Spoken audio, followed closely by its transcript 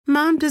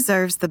Mom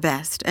deserves the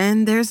best,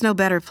 and there's no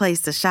better place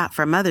to shop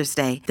for Mother's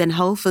Day than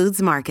Whole Foods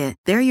Market.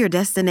 They're your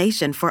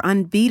destination for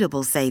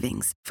unbeatable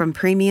savings, from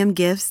premium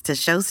gifts to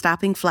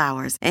show-stopping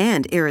flowers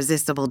and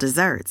irresistible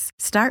desserts.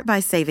 Start by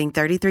saving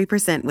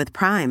 33% with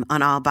Prime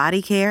on all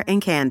body care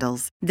and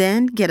candles.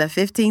 Then get a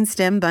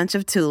 15-stem bunch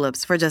of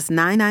tulips for just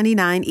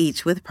 $9.99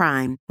 each with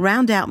Prime.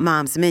 Round out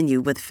Mom's menu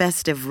with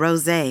festive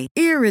rosé,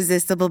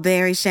 irresistible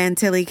berry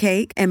chantilly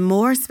cake, and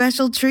more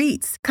special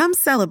treats. Come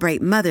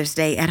celebrate Mother's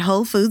Day at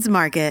Whole Foods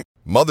Market.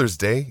 Mother's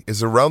Day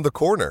is around the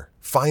corner.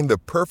 Find the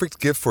perfect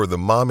gift for the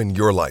mom in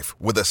your life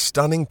with a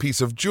stunning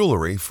piece of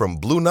jewelry from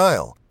Blue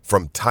Nile.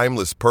 From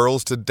timeless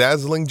pearls to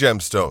dazzling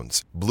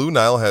gemstones, Blue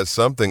Nile has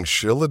something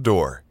she'll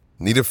adore.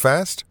 Need it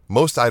fast?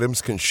 Most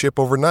items can ship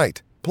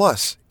overnight.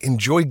 Plus,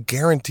 enjoy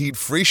guaranteed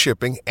free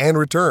shipping and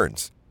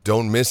returns.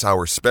 Don't miss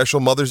our special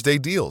Mother's Day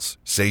deals.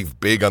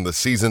 Save big on the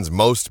season's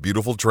most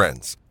beautiful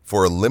trends.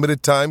 For a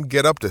limited time,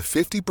 get up to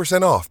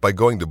 50% off by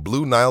going to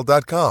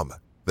BlueNile.com.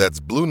 That's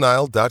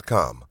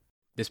BlueNile.com.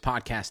 This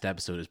podcast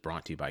episode is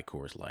brought to you by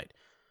Coors Light.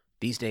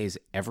 These days,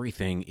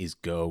 everything is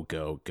go,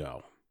 go,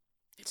 go.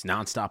 It's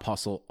nonstop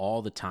hustle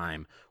all the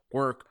time.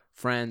 Work,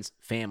 friends,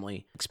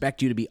 family,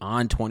 expect you to be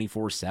on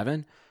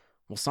 24/7.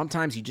 Well,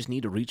 sometimes you just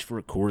need to reach for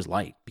a Coors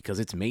Light because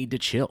it's made to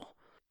chill.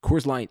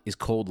 Coors Light is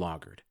cold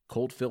lagered,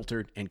 cold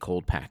filtered, and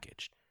cold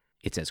packaged.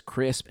 It's as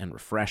crisp and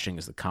refreshing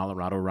as the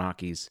Colorado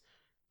Rockies.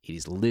 It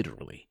is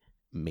literally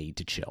made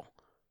to chill.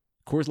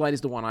 Coors Light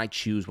is the one I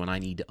choose when I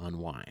need to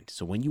unwind.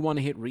 So when you want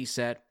to hit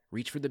reset,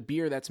 reach for the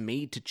beer that's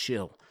made to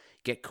chill.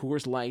 Get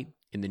Coors Light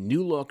in the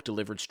new look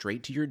delivered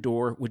straight to your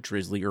door with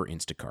Drizzly or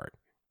Instacart.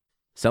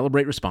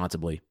 Celebrate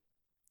responsibly.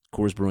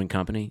 Coors Brewing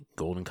Company,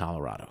 Golden,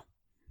 Colorado.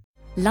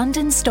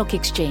 London Stock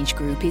Exchange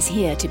Group is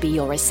here to be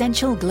your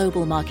essential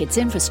global markets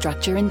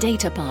infrastructure and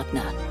data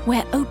partner,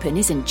 where open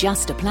isn't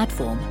just a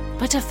platform,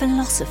 but a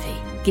philosophy,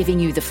 giving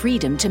you the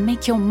freedom to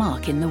make your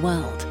mark in the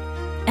world.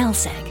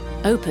 LSEG.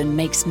 Open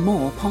makes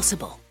more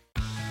possible.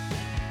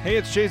 Hey,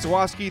 it's Jay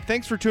Zawoski.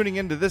 Thanks for tuning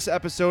in to this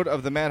episode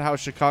of the Madhouse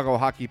Chicago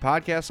Hockey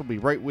Podcast. I'll be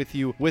right with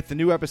you with the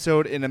new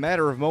episode in a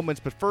matter of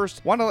moments. But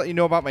first, want to let you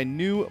know about my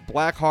new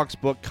Blackhawks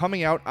book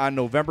coming out on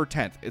November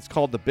 10th. It's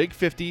called The Big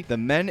 50, The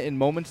Men and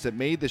Moments That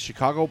Made the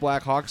Chicago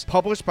Blackhawks,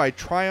 published by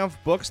Triumph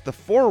Books. The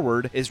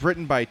foreword is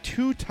written by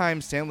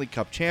two-time Stanley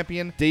Cup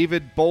champion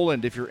David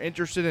Boland. If you're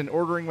interested in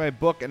ordering my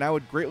book, and I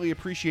would greatly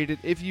appreciate it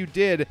if you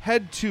did,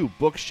 head to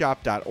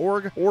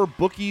bookshop.org or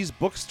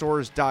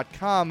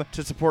bookiesbookstores.com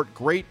to support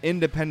great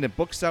independent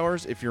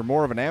booksellers. If you're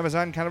more of an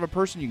Amazon kind of a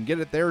person, you can get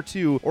it there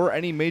too, or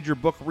any major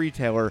book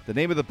retailer. The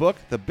name of the book,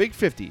 The Big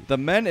 50, The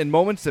Men and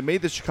Moments That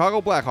Made the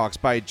Chicago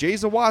Blackhawks by Jay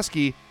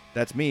Zawoski,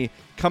 that's me,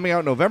 coming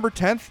out November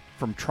 10th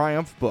from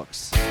Triumph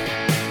Books.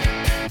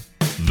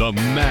 The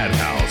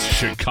Madhouse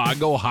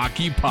Chicago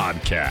Hockey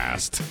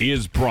Podcast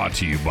is brought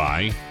to you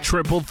by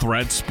Triple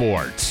Threat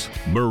Sports,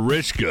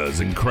 Marishka's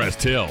in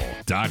Crest Hill,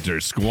 Dr.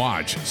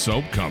 Squatch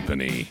Soap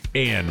Company,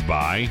 and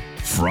by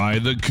Fry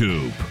the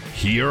Coop.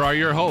 Here are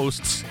your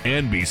hosts,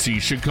 NBC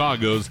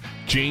Chicago's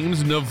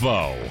James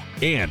Naveau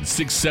and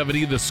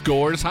 670 The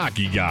Score's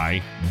hockey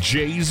guy,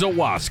 Jay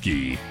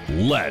Zawoski.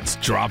 Let's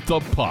drop the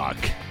puck.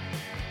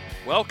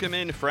 Welcome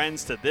in,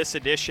 friends, to this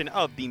edition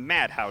of the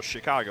Madhouse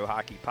Chicago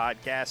Hockey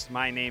Podcast.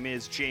 My name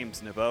is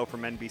James Naveau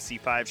from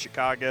NBC5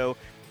 Chicago.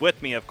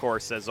 With me, of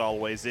course, as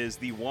always, is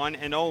the one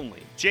and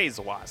only Jay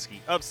Zawoski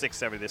of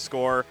 670 The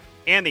Score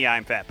and the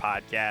I'm Fat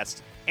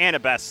Podcast, and a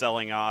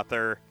best-selling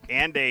author,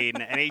 and an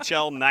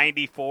NHL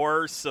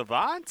 94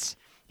 savant.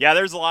 Yeah,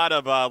 there's a lot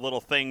of little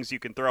things you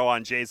can throw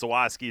on Jay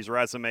Zawoski's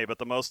resume, but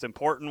the most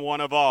important one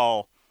of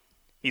all,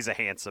 he's a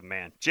handsome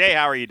man. Jay,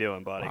 how are you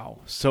doing, buddy? Wow,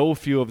 so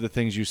few of the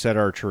things you said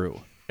are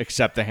true,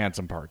 except the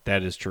handsome part.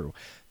 That is true.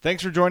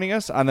 Thanks for joining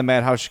us on the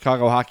Madhouse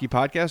Chicago Hockey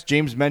Podcast.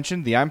 James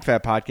mentioned the I'm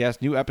Fat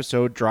Podcast. New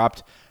episode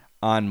dropped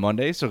on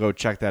Monday, so go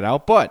check that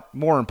out. But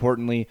more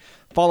importantly,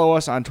 follow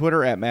us on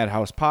Twitter at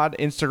MadhousePod,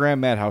 Instagram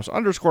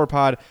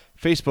Madhouse_pod,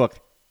 Facebook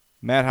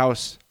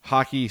Madhouse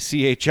Hockey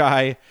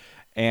CHI,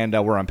 and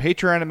we're on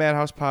Patreon at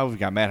MadhousePod. We've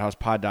got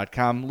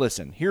MadhousePod.com.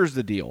 Listen, here's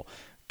the deal.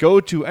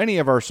 Go to any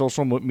of our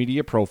social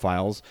media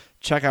profiles,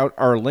 check out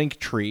our link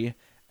tree,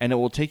 and it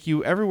will take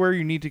you everywhere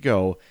you need to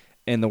go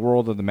in the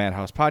world of the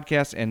Madhouse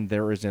Podcast. And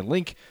there is a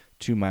link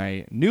to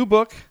my new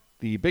book,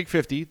 The Big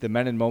 50, The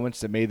Men and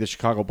Moments That Made the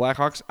Chicago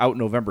Blackhawks, out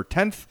November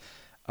 10th.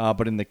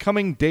 But in the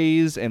coming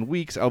days and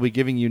weeks, I'll be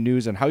giving you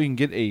news on how you can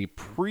get a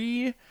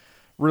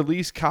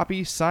pre-release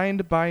copy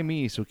signed by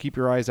me. So keep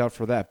your eyes out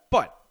for that.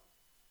 But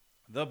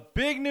the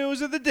big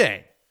news of the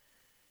day,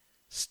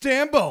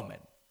 Stan Bowman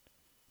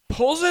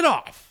pulls it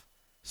off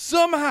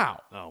somehow.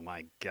 Oh,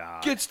 my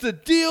God. Gets the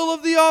deal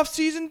of the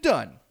offseason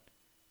done.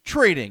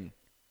 Trading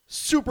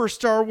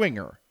superstar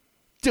winger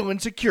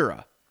Dylan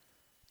Sikura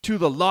to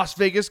the Las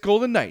Vegas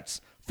Golden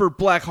Knights for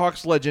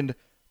Blackhawks legend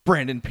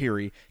Brandon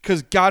Pirri.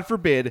 Because God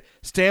forbid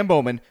Stan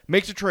Bowman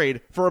makes a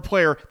trade for a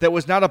player that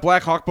was not a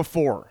Blackhawk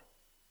before.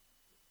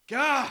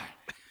 God.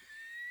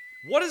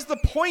 What is the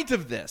point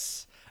of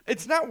this?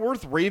 It's not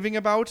worth raving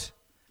about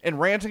and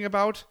ranting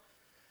about.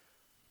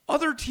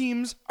 Other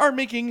teams are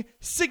making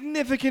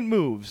significant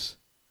moves.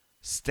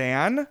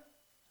 Stan,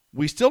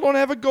 we still don't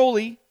have a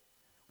goalie.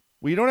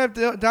 We don't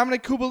have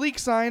Dominic Kubalik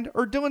signed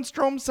or Dylan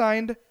Strome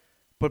signed.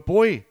 But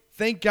boy,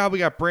 thank God we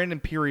got Brandon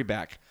Pirri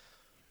back.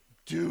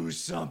 Do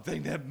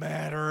something that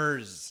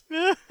matters.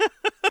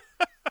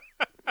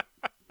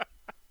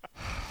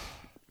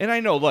 And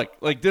I know, look,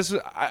 like this is,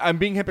 I'm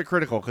being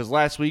hypocritical because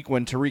last week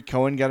when Tariq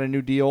Cohen got a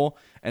new deal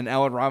and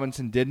Allen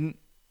Robinson didn't,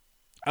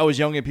 I was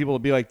yelling at people to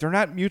be like, they're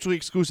not mutually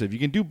exclusive. You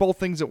can do both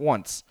things at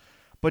once.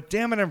 But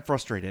damn it, I'm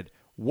frustrated.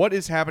 What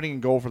is happening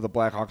in goal for the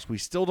Blackhawks? We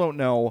still don't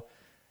know.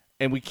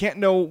 And we can't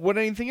know what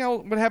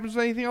happens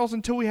with anything else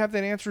until we have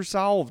that answer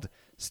solved.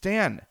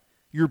 Stan,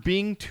 you're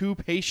being too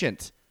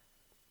patient.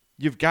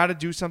 You've got to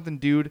do something,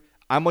 dude.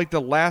 I'm like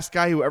the last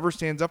guy who ever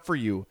stands up for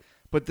you.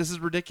 But this is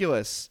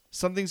ridiculous.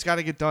 Something's got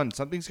to get done.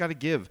 Something's got to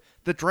give.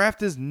 The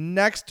draft is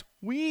next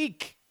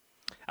week.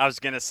 I was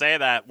going to say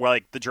that. Well,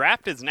 like, the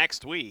draft is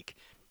next week.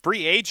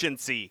 Free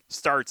agency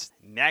starts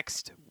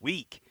next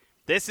week.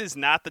 This is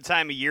not the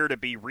time of year to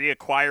be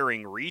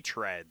reacquiring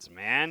retreads,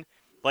 man.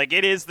 Like,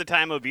 it is the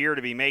time of year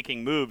to be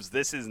making moves.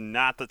 This is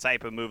not the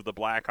type of move the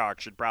Blackhawks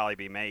should probably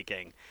be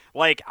making.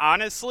 Like,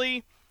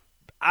 honestly,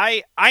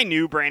 I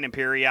knew Brandon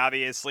Pirri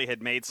obviously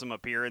had made some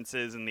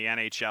appearances in the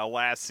NHL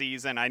last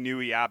season. I knew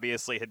he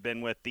obviously had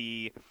been with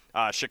the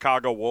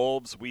Chicago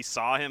Wolves. I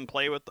saw him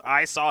play with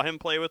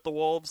the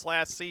Wolves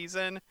last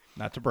season.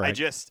 Not to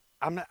brag.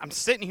 I'm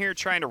sitting here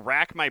trying to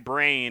rack my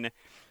brain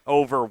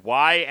over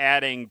why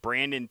adding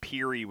Brandon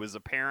Pirri was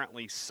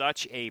apparently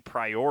such a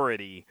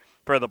priority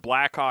for the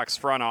Blackhawks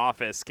front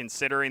office,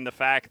 considering the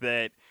fact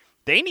that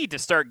they need to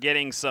start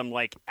getting some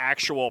like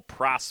actual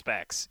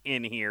prospects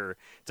in here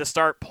to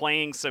start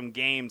playing some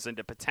games and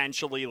to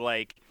potentially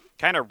like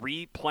kind of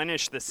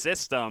replenish the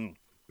system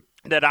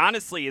that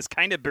honestly is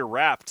kind of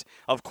bereft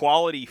of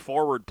quality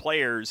forward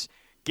players.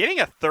 Getting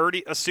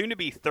a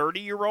soon-to-be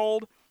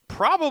 30-year-old,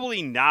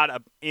 probably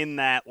not in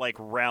that like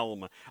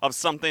realm of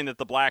something that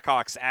the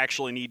Blackhawks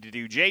actually need to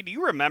do. Jay, do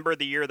you remember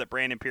the year that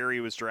Brandon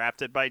Pirri was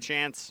drafted by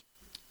chance?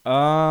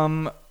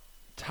 Top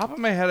of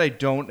my head, I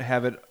don't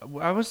have it.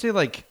 I would say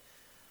like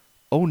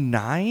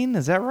 2009,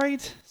 is that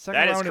right?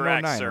 That is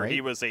correct, 2009, sir. right? He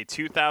was a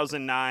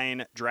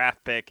 2009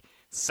 draft pick,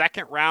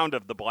 second round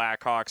of the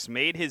Blackhawks,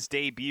 made his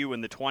debut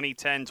in the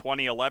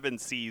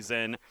 2010-2011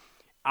 season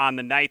on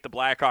the night the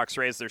Blackhawks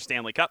raised their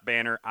Stanley Cup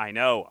banner. I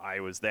know, I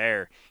was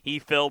there. He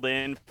filled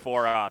in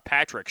for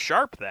Patrick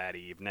Sharp that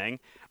evening.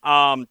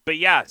 But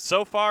yeah,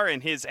 so far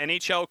in his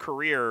NHL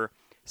career,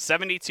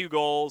 72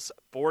 goals,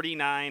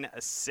 49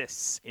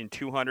 assists in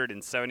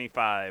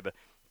 275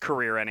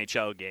 career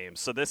NHL games.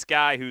 So this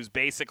guy who's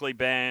basically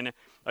been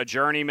a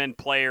journeyman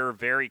player,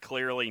 very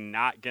clearly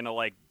not going to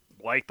light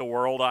the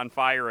world on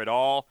fire at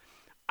all.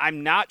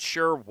 I'm not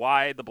sure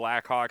why the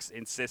Blackhawks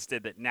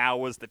insisted that now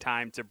was the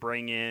time to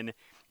bring in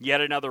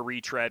yet another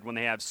retread when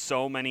they have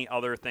so many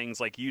other things,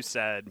 like you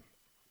said,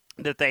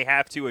 that they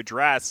have to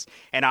address.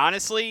 And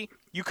honestly,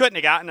 you couldn't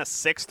have gotten a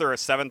 6th or a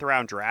 7th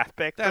round draft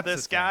pick for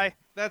this guy.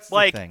 That's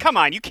like, the thing. Come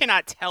on, you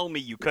cannot tell me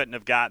you couldn't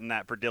have gotten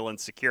that for Dylan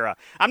Sikura.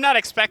 I'm not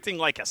expecting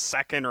like a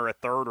 2nd or a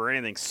 3rd or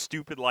anything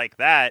stupid like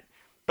that,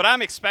 but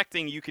I'm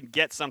expecting you can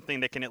get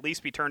something that can at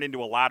least be turned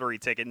into a lottery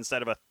ticket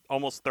instead of a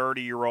almost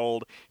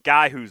 30-year-old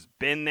guy who's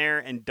been there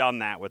and done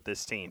that with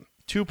this team.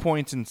 2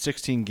 points in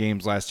 16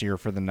 games last year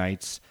for the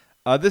Knights.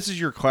 This is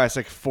your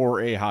classic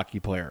 4A hockey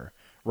player,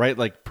 right?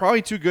 Like,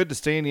 probably too good to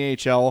stay in the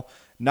AHL,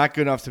 not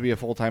good enough to be a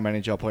full-time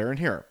NHL player. And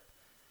here,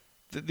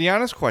 the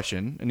honest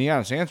question, and the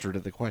honest answer to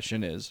the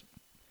question is,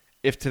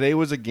 if today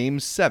was a Game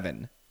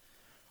 7,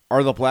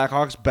 are the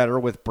Blackhawks better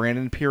with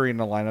Brandon Pirri in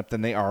the lineup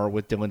than they are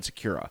with Dylan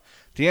Sikura?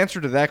 The answer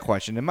to that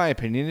question, in my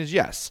opinion, is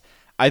yes.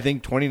 I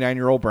think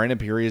 29-year-old Brandon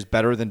Pirri is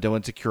better than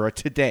Dylan Sikura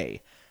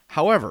today.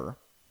 However,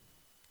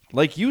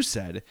 like you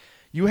said,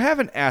 you have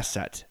an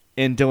asset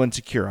in Dylan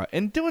Sikura,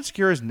 and Dylan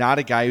Sikura is not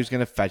a guy who's going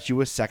to fetch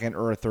you a 2nd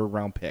or a 3rd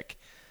round pick.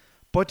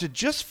 But to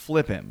just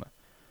flip him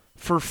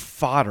for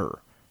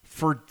fodder,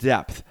 for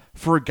depth,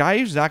 for a guy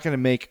who's not going to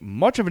make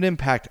much of an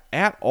impact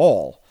at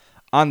all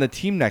on the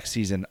team next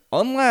season,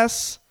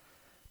 unless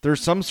there's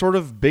some sort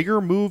of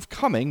bigger move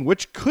coming,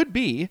 which could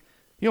be,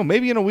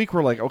 maybe in a week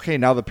we're like, okay,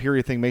 now the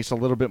period thing makes a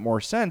little bit more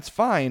sense,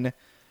 fine.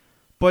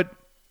 But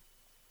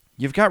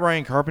you've got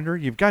Ryan Carpenter,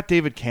 you've got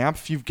David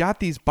Kampf, you've got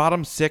these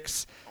bottom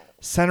 6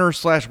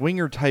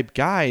 center/winger type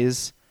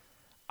guys.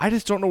 I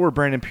just don't know where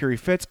Brandon Pirri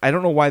fits. I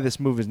don't know why this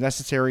move is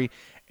necessary,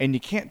 and you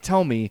can't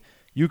tell me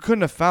you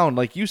couldn't have found,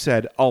 like you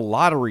said, a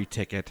lottery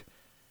ticket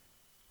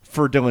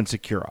for Dylan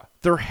Sikura.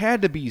 There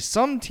had to be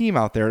some team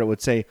out there that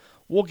would say,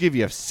 we'll give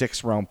you a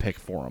 6th round pick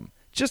for him,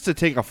 just to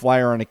take a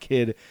flyer on a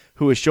kid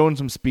who has shown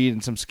some speed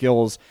and some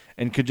skills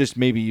and could just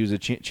maybe use a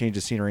change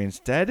of scenery.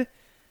 Instead,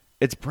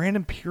 it's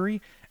Brandon Pirri,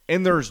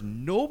 and there's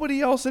nobody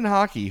else in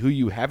hockey who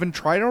you haven't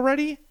tried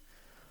already?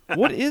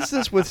 What is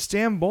this with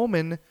Stan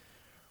Bowman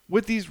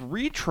with these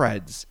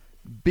retreads?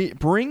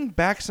 Bring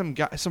back some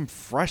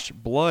fresh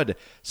blood,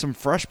 some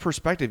fresh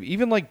perspective,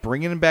 even like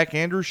bringing back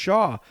Andrew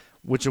Shaw.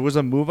 which was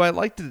a move I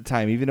liked at the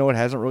time, even though it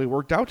hasn't really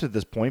worked out to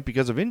this point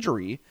because of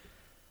injury.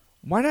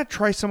 Why not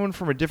try someone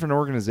from a different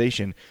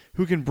organization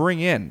who can bring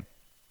in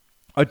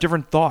a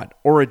different thought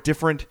or a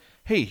different,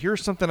 hey,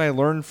 here's something I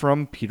learned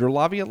from Peter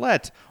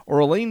Laviolette or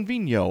Alain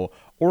Vigneault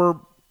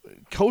or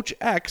Coach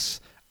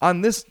X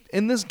in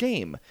this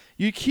game.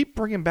 You keep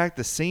bringing back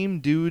the same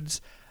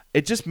dudes.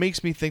 It just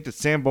makes me think that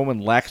Sam Bowman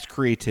lacks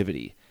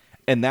creativity.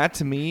 And that,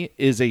 to me,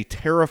 is a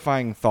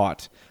terrifying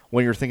thought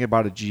when you're thinking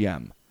about a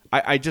GM.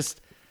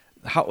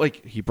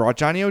 He brought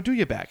Johnny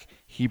Oduya back.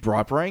 He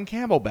brought Brian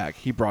Campbell back.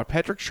 He brought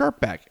Patrick Sharp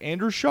back.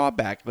 Andrew Shaw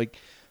back.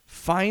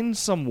 Find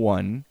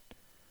someone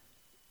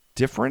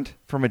different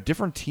from a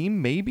different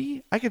team,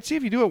 maybe? I could see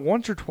if you do it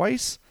once or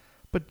twice,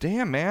 but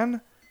damn,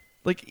 man.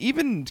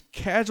 Even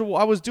casual,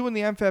 I was doing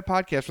the MFAT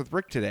podcast with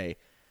Rick today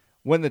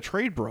when the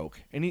trade broke,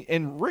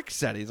 and Rick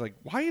said, he's like,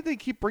 why do they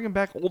keep bringing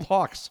back old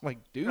Hawks? I'm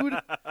like, dude,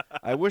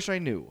 I wish I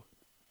knew.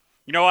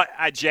 You know what,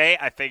 Jay,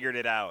 I figured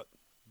it out.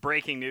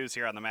 Breaking news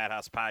here on the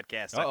Madhouse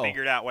podcast. Uh-oh. I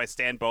figured out why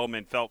Stan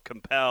Bowman felt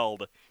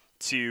compelled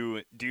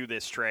to do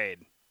this trade.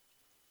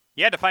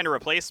 He had to find a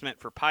replacement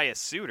for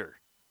Pius Suter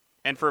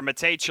and for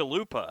Matej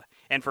Chalupa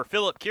and for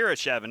Philip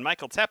Kirashev and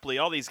Michael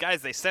Tepley, all these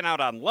guys they sent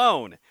out on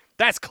loan.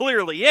 That's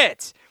clearly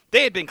it.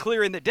 They had been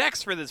clearing the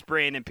decks for this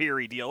Brandon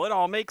Pirri deal. It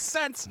all makes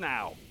sense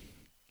now.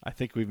 I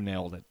think we've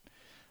nailed it.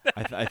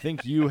 I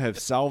think you have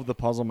solved the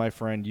puzzle, my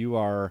friend. You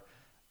are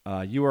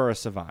a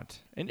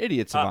savant. An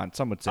idiot savant,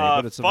 some would say.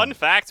 But it's fun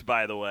fact,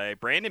 by the way,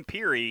 Brandon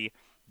Pirri,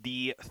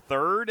 the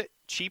third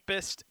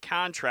cheapest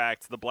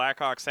contract the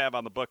Blackhawks have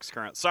on the books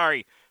currently.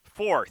 Sorry,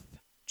 fourth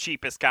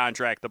cheapest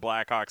contract the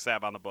Blackhawks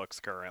have on the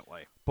books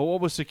currently. But what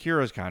was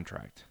Sekira's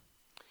contract?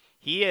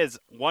 He is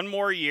one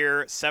more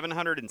year,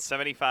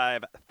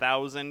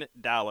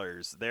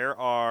 $775,000. There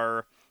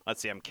are,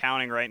 let's see, I'm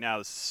counting right now.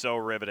 This is so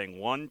riveting.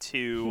 1,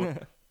 2,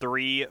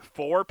 3,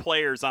 4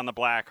 players on the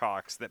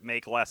Blackhawks that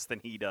make less than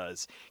he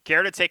does.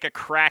 Care to take a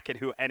crack at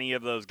who any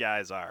of those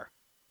guys are?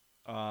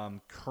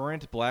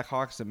 Current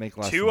Blackhawks that make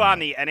less 2 than on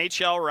that. the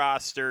NHL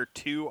roster,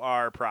 2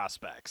 are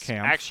prospects.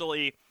 Kampf.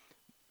 Actually,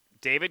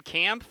 David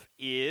Kampf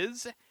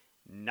is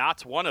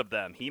not one of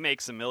them. He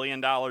makes $1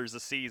 million a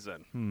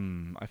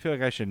season. I feel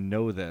like I should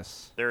know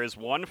this. There is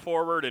 1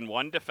 forward and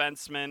 1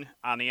 defenseman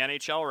on the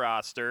NHL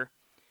roster.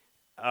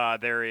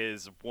 There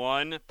is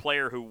 1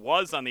 player who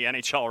was on the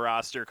NHL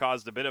roster,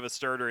 caused a bit of a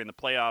stir during the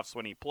playoffs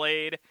when he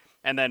played,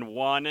 and then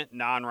 1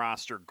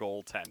 non-roster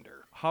goaltender.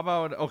 How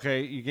about,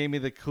 okay, you gave me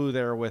the clue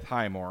there with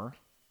Highmore.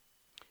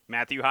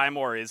 Matthew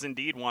Highmore is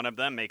indeed one of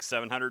them, makes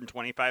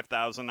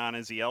 $725,000 on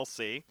his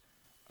ELC.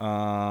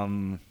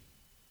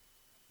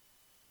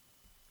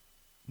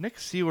 Nick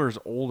Seeler's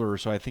older,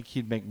 so I think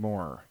he'd make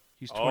more.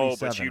 He's 27, Oh,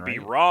 but you'd right? be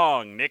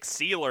wrong. Nick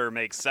Seeler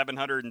makes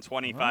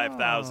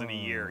 $725,000 a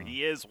year.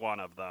 He is one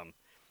of them.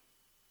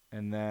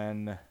 And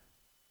then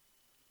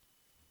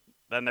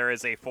there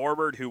is a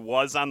forward who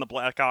was on the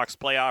Blackhawks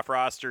playoff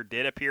roster,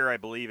 did appear, I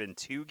believe, in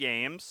 2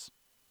 games.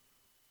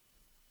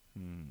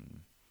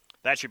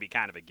 That should be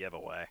kind of a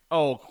giveaway.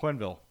 Oh,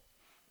 Quenneville.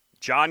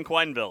 John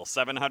Quenneville,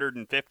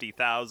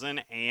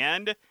 $750,000,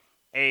 and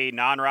a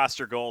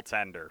non-roster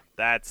goaltender.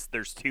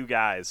 There's 2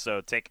 guys,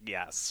 so take a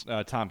guess.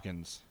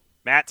 Tompkins.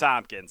 Matt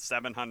Tompkins,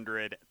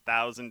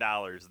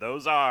 $700,000.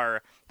 Those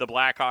are the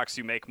Blackhawks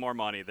who make more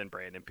money than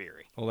Brandon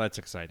Pirri. Well, that's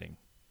exciting.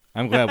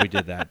 I'm glad we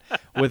did that.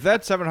 With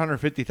that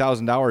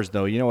 $750,000,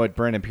 though, you know what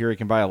Brandon Pirri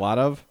can buy a lot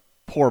of?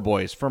 Poor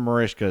boys from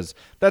Marishka's.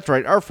 That's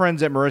right. Our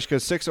friends at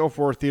Marishka's,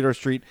 604 Theodore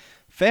Street,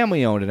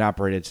 family-owned and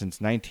operated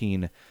since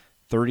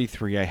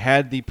 1933. I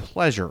had the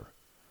pleasure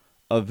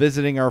of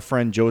visiting our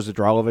friend Joe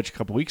Zadralovich a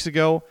couple weeks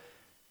ago.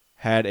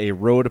 Had a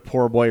road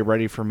poor boy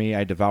ready for me.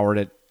 I devoured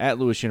it at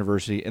Lewis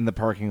University in the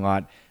parking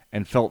lot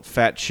and felt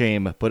fat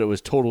shame, but it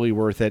was totally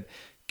worth it.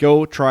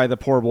 Go try the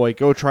poor boy.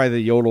 Go try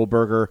the Yodel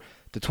burger,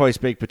 the twice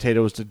baked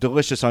potatoes, the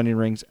delicious onion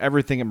rings.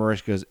 Everything at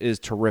Marishka's is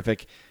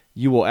terrific.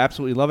 You will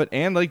absolutely love it.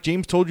 And like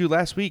James told you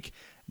last week,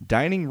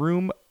 dining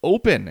room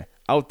open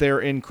out there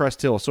in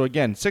Crest Hill. So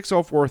again,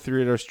 604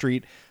 Theodore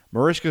Street,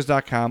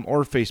 Marishkas.com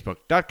or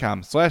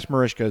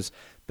Facebook.com/Marishkas.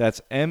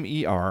 That's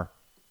MERICHKAS.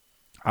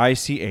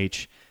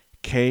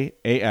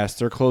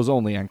 They're closed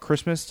only on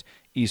Christmas,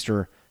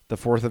 Easter, the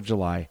 4th of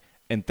July,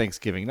 and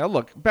Thanksgiving. Now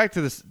look, back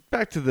to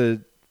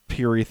the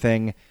Pirri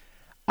thing.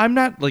 I'm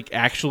not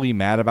actually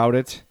mad about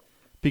it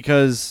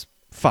because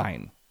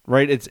fine,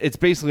 right? It's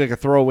basically like a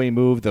throwaway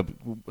move.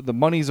 The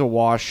money's a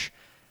wash.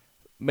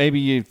 Maybe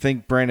you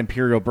think Brandon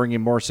Pirri will bring you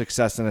more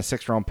success than a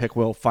 6th-round pick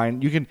will.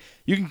 Fine, you can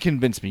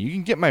convince me. You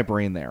can get my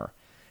brain there.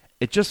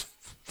 It just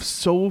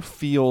so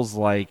feels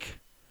like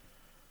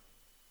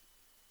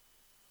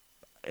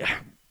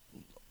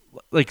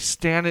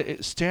Stan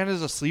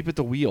is asleep at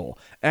the wheel,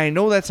 and I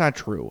know that's not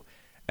true,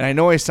 and I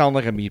know I sound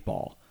like a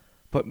meatball,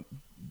 but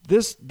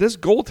this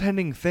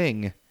goaltending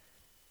thing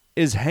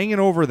is hanging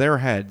over their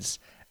heads,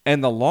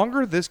 and the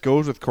longer this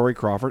goes with Corey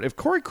Crawford, if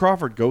Corey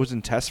Crawford goes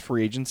and tests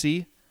free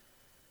agency,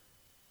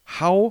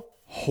 how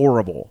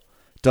horrible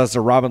does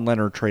the Robin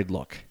Leonard trade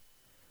look?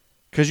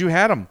 Because you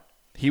had him.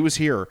 He was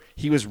here.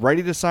 He was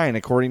ready to sign,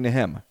 according to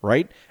him,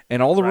 right?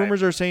 And all the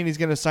rumors are saying he's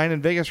going to sign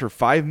in Vegas for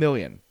 $5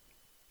 million.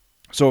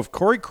 So if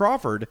Corey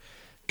Crawford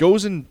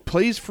goes and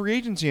plays free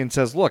agency and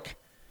says, look,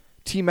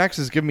 Team X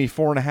is giving me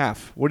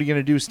 4.5. What are you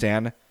going to do,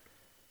 Stan?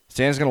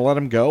 Stan's going to let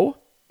him go?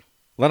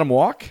 Let him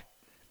walk?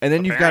 And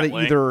then you've got to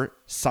either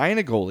sign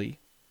a goalie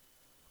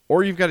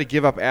or you've got to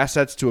give up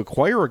assets to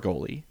acquire a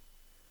goalie,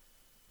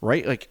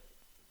 right? Like,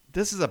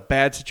 this is a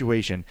bad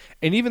situation.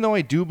 And even though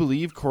I do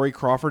believe Corey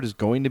Crawford is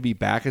going to be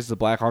back as the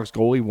Blackhawks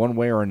goalie one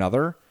way or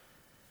another,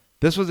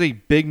 this was a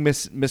big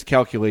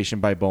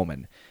miscalculation by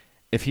Bowman.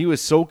 If he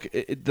was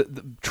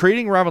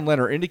trading Robin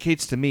Lehner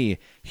indicates to me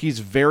he's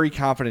very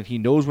confident. He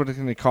knows what it's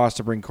going to cost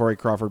to bring Corey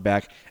Crawford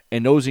back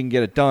and knows he can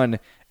get it done.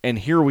 And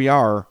here we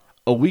are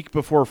a week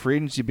before free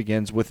agency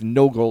begins with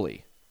no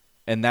goalie.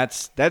 And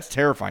that's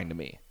terrifying to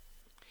me.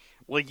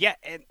 Well, yeah,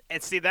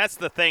 and see, that's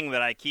the thing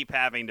that I keep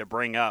having to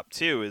bring up,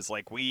 too, is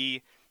like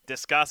we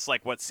discuss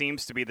like what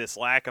seems to be this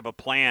lack of a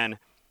plan.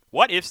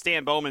 What if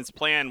Stan Bowman's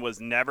plan was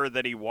never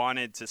that he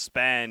wanted to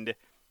spend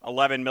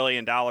 $11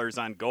 million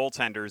on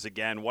goaltenders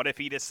again? What if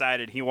he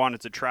decided he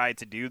wanted to try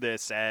to do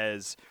this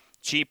as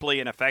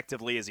cheaply and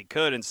effectively as he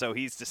could, and so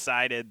he's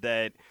decided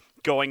that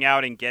going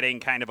out and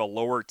getting kind of a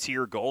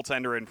lower-tier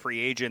goaltender in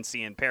free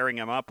agency and pairing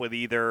him up with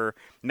either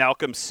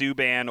Malcolm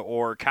Subban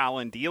or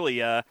Colin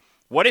Delia,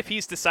 what if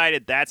he's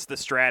decided that's the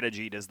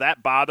strategy? Does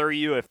that bother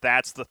you if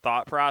that's the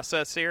thought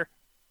process here?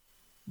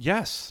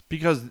 Yes,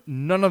 because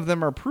none of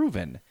them are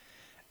proven.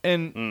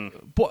 And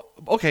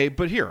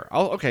but here,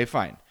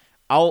 fine.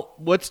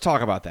 Let's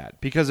talk about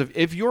that, because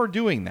if you're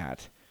doing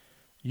that,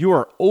 you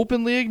are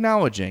openly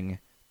acknowledging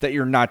that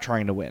you're not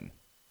trying to win.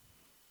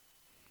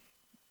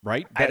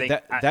 Right?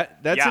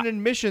 That's an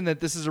admission that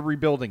this is a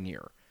rebuilding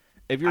year.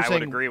 I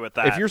would agree with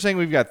that. If you're saying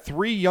we've got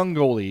 3 young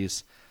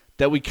goalies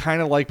that we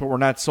kind of like, but we're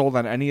not sold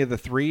on any of the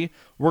 3,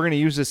 we're going to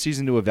use this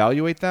season to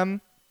evaluate them.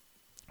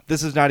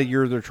 This is not a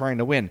year they're trying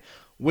to win,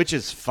 which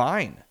is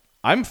fine.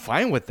 I'm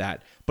fine with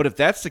that. But if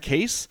that's the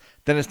case,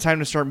 then it's time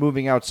to start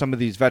moving out some of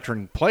these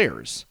veteran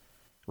players,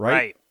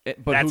 right?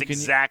 But that's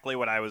exactly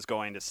what I was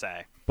going to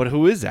say. But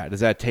who is that? Is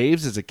that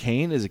Taves? Is it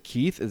Kane? Is it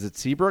Keith? Is it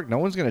Seabrook? No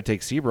one's going to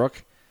take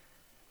Seabrook.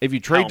 If you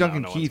trade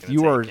Duncan Keith,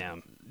 you are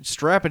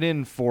strapping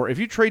in for. If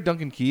you trade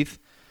Duncan Keith,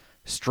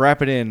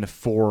 strap it in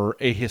for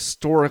a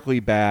historically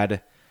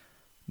bad,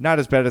 not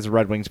as bad as the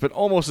Red Wings, but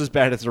almost as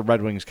bad as the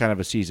Red Wings kind of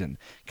a season.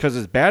 Because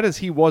as bad as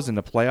he was in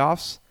the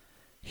playoffs,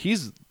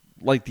 he's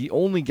like the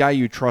only guy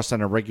you trust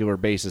on a regular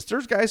basis.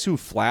 There's guys who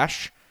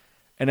flash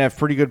and have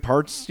pretty good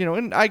parts,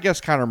 and I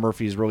guess Connor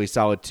Murphy is really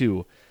solid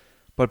too.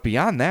 But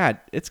beyond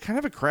that, it's kind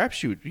of a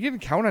crapshoot. You can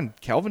count on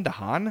Calvin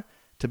DeHaan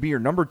to be your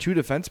number 2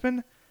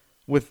 defenseman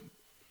with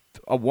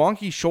a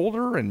wonky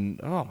shoulder, and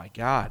oh my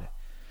God.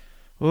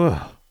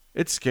 Ugh.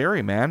 It's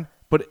scary, man.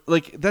 But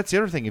like, that's the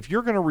other thing. If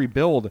you're going to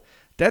rebuild,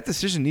 that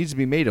decision needs to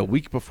be made a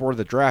week before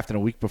the draft and a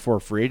week before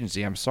free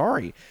agency. I'm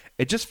sorry.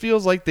 It just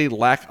feels like they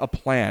lack a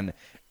plan,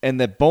 and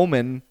that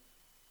Bowman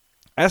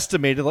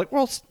estimated like,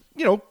 well,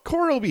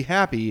 Corey will be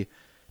happy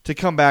to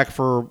come back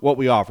for what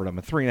we offered him,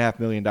 a $3.5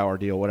 million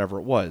deal, whatever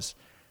it was.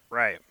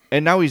 Right.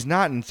 And now he's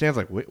not, and Stan's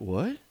like, wait,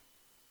 what?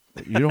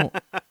 You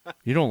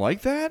don't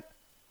like that?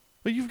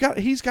 But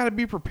he's got to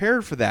be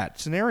prepared for that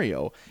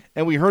scenario.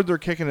 And we heard they're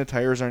kicking the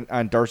tires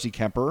on Darcy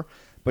Kemper.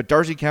 But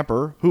Darcy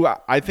Kemper, who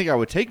I think I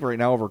would take right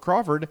now over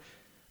Crawford,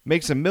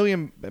 makes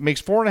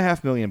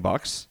 $4.5 million.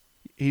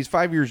 He's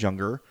 5 years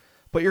younger,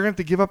 but you're going to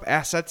have to give up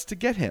assets to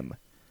get him.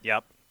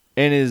 Yep.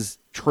 And is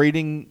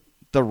trading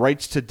the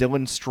rights to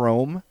Dylan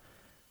Strome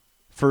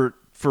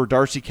for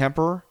Darcy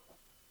Kemper,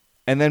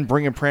 and then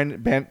bringing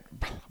Brandon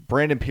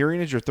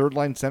Pirri as your third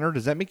line center.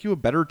 Does that make you a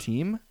better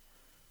team?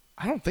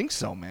 I don't think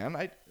so, man.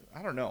 I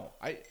don't know.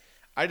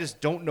 I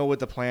just don't know what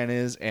the plan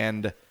is,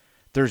 and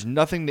there's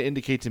nothing to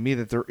indicate to me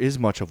that there is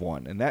much of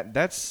one, and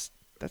that's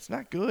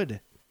not good.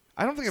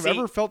 I don't think I've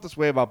ever felt this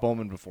way about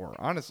Bowman before,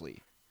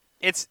 honestly.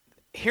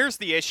 Here's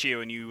the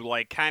issue, and you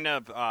like kind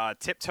of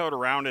tiptoed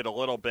around it a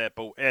little bit,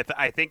 but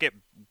I think it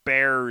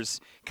bears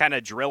kind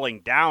of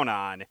drilling down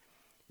on.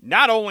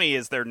 Not only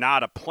is there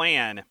not a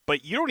plan,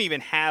 but you don't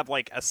even have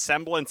like a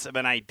semblance of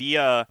an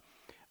idea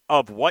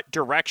of what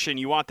direction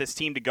you want this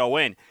team to go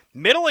in.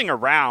 Middling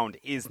around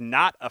is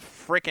not a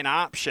freaking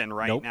option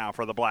right now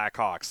for the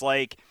Blackhawks.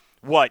 Like,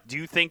 what, do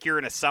you think you're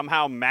going to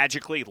somehow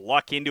magically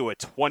luck into a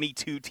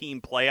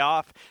 22-team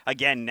playoff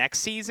again next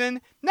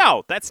season?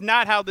 No, that's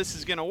not how this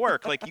is going to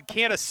work. Like, you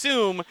can't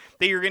assume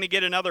that you're going to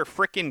get another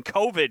freaking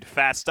COVID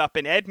fest up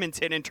in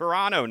Edmonton and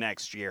Toronto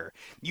next year.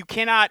 You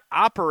cannot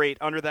operate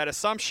under that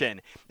assumption.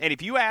 And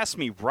if you ask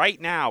me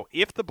right now,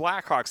 if the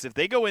Blackhawks, if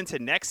they go into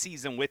next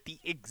season with the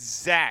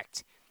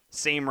exact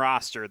same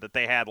roster that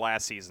they had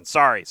last season,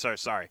 sorry.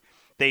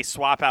 They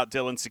swap out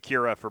Dylan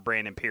Secura for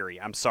Brandon Pirri.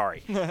 I'm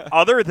sorry.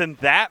 Other than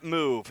that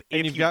move,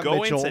 and if you've got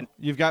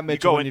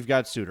Mitchell, and you've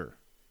got Suter.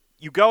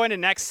 You go into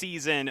next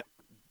season,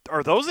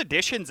 are those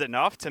additions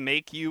enough to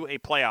make you a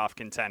playoff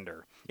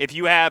contender? If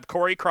you have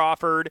Corey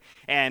Crawford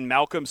and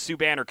Malcolm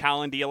Subban or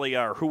Colin Delia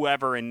or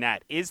whoever in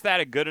net, is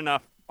that a good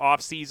enough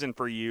offseason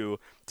for you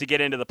to get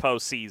into the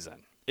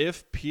postseason?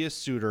 If Pius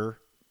Suter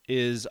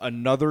is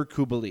another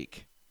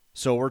Kubalik,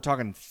 so we're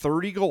talking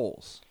 30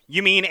 goals.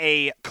 You mean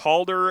a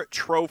Calder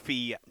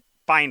Trophy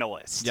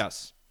finalist?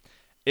 Yes.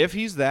 If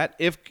he's that,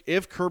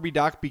 if Kirby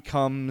Dach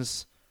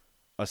becomes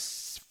a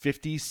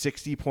 50,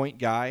 60-point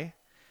guy,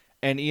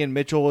 and Ian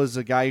Mitchell is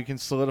a guy who can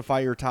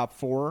solidify your top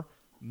 4,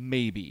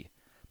 maybe.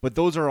 But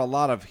those are a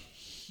lot of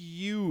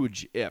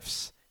huge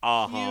ifs.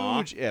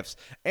 Huge ifs.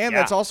 And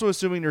that's also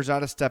assuming there's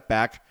not a step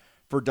back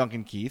for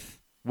Duncan Keith,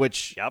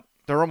 which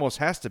there almost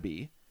has to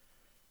be.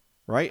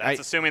 Right? That's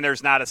assuming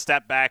there's not a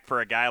step back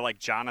for a guy like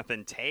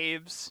Jonathan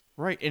Taves.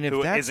 Right. And if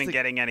who that's isn't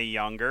getting any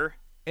younger.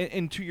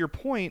 And to your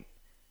point,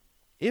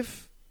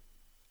 if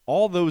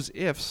all those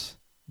ifs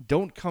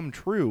don't come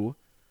true,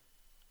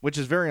 which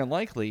is very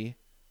unlikely,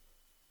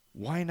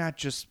 why not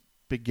just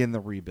begin the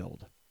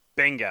rebuild?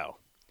 Bingo.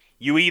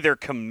 You either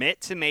commit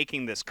to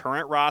making this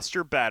current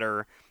roster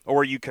better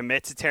or you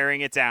commit to tearing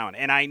it down.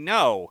 And I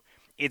know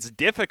it's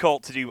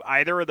difficult to do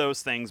either of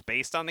those things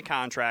based on the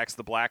contracts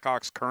the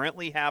Blackhawks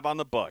currently have on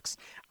the books.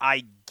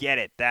 I get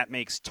it. That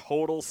makes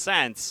total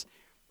sense.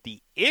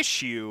 The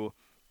issue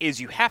is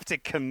you have to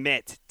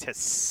commit to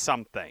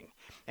something.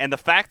 And the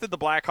fact that the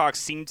Blackhawks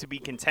seem to be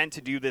content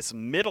to do this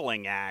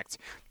middling act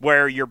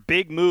where your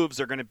big moves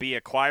are going to be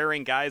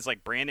acquiring guys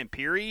like Brandon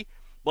Pirri,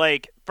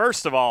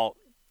 first of all,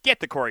 get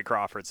the Corey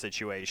Crawford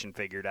situation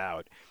figured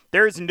out.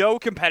 There's no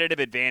competitive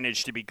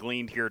advantage to be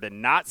gleaned here to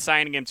not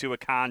signing him to a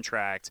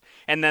contract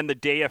and then the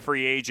day of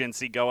free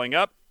agency going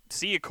up,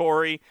 see you,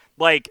 Corey.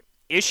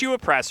 Issue a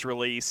press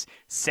release,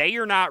 say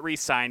you're not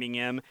re-signing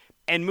him,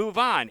 and move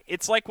on.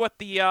 It's like what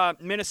the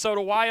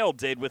Minnesota Wild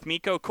did with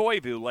Mikko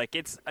Koivu.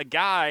 It's a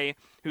guy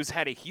who's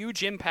had a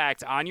huge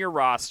impact on your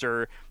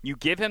roster. You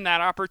give him that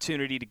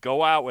opportunity to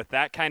go out with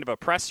that kind of a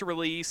press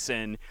release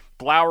and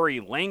flowery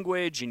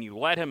language, and you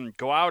let him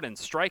go out and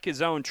strike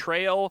his own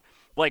trail.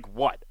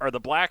 What? Are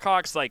the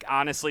Blackhawks,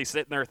 honestly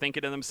sitting there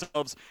thinking to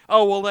themselves,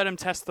 oh, we'll let him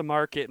test the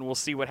market and we'll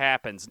see what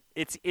happens?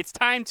 It's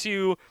time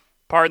to,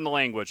 pardon the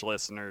language,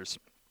 listeners,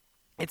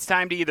 it's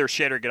time to either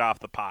shit or get off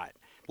the pot.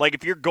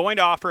 If you're going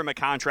to offer him a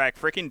contract,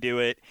 frickin' do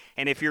it.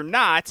 And if you're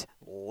not,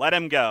 let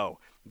him go.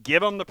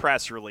 Give him the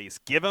press release.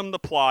 Give him the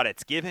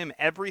plaudits. Give him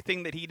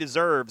everything that he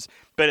deserves.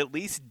 But at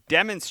least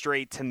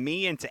demonstrate to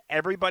me and to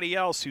everybody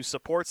else who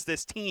supports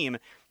this team,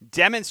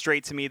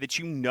 demonstrate to me that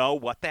you know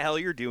what the hell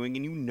you're doing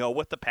and you know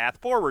what the path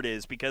forward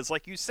is. Because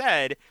like you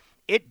said,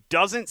 it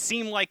doesn't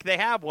seem like they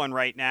have one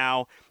right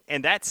now.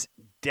 And that's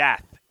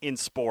death in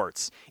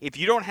sports. If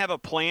you don't have a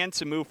plan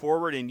to move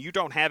forward and you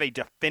don't have a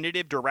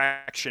definitive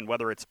direction,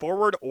 whether it's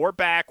forward or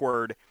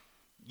backward,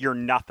 you're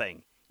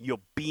nothing.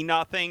 You'll be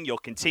nothing. You'll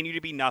continue to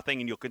be nothing,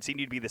 and you'll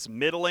continue to be this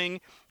middling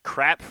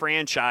crap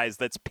franchise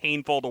that's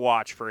painful to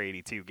watch for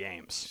 82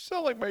 games. You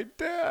sound like my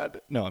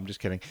dad. No, I'm just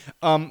kidding.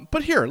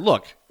 But here,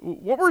 look,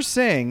 what we're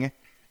saying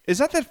is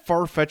not that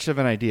far-fetched of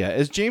an idea.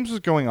 As James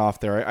was going off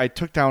there, I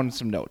took down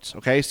some notes,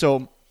 okay?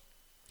 So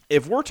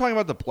if we're talking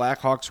about the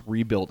Blackhawks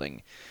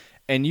rebuilding,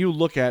 and you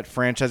look at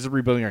franchises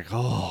rebuilding,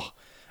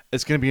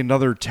 it's going to be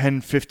another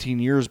 10, 15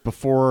 years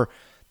before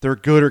they're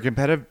good or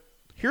competitive.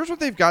 Here's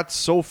what they've got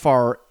so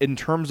far in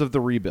terms of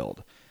the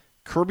rebuild.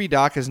 Kirby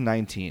Dach is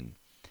 19.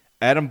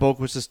 Adam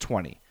Boqvist is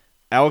 20.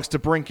 Alex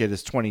DeBrincat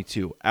is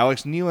 22.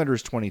 Alex Nylander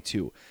is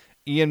 22.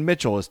 Ian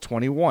Mitchell is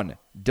 21.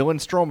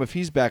 Dylan Strome, if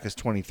he's back, is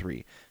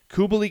 23.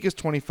 Kubalik is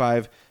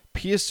 25.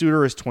 Pius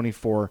Suter is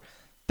 24.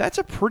 That's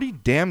a pretty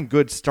damn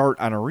good start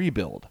on a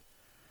rebuild.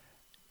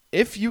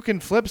 If you can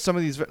flip some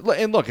of these,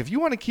 and look, if you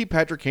want to keep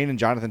Patrick Kane and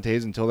Jonathan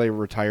Toews until they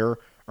retire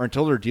or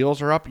until their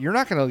deals are up, you're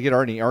not going to get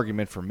any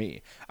argument from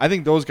me. I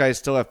think those guys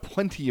still have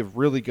plenty of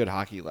really good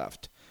hockey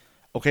left.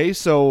 Okay,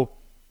 so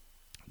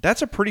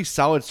that's a pretty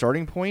solid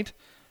starting point.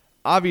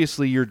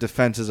 Obviously, your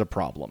defense is a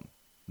problem.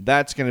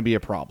 That's going to be a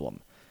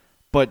problem.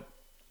 But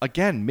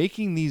again,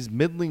 making these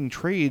middling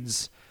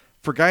trades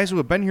for guys who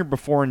have been here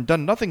before and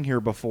done nothing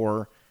here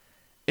before,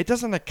 it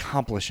doesn't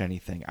accomplish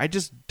anything. I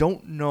just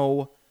don't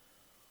know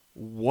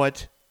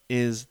what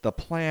is the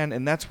plan,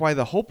 and that's why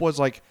the hope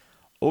was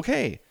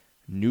okay,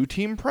 new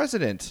team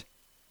president.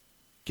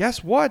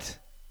 Guess what,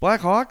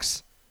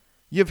 Blackhawks?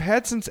 You've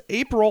had since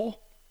April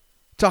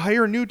to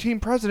hire a new team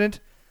president.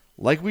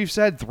 Like we've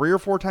said 3 or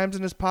 4 times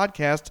in this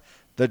podcast,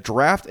 the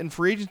draft and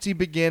free agency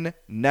begin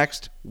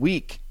next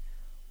week.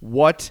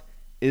 What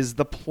is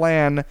the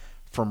plan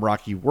from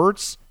Rocky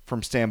Wirtz,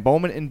 from Stan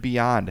Bowman, and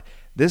beyond?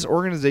 This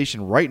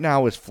organization right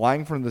now is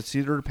flying from the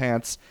seat of their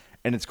pants,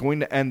 and it's going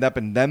to end up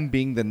in them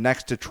being the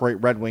next Detroit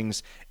Red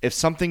Wings if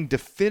something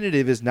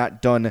definitive is not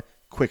done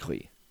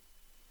quickly.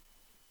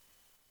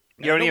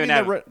 I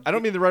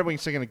don't mean the Red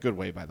Wings thing in a good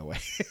way, by the way.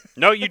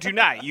 No, you do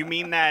not. You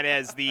mean that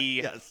as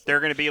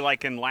they're going to be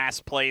in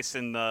last place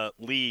in the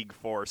league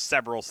for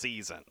several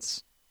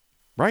seasons.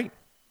 Right.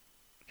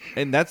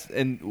 And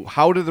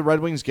how did the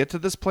Red Wings get to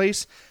this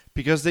place?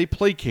 Because they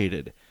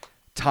placated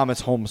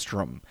Thomas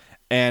Holmstrom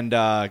and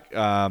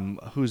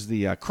who's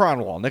the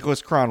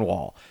Nicholas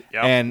Kronwall.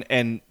 Yep.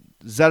 And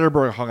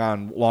Zetterberg hung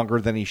on longer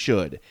than he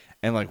should.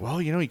 And like,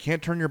 well, you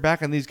can't turn your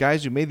back on these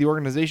guys who made the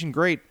organization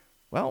great.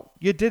 Well,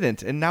 you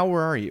didn't. And now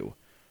where are you?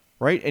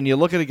 Right? And you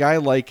look at a guy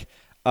like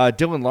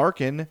Dylan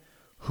Larkin,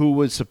 who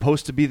was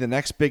supposed to be the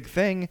next big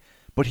thing,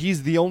 but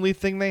he's the only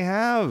thing they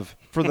have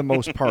for the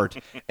most part.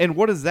 And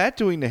what is that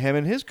doing to him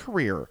in his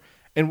career?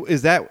 And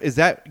is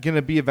that going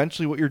to be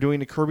eventually what you're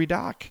doing to Kirby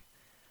Dach?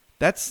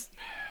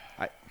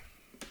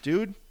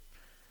 Dude,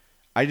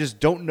 I just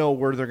don't know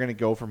where they're going to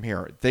go from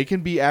here. They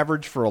can be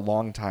average for a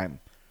long time.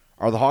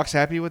 Are the Hawks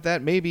happy with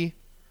that? Maybe.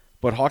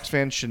 But Hawks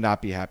fans should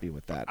not be happy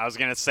with that. I was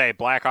going to say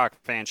Blackhawk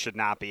fans should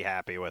not be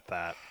happy with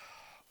that.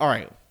 All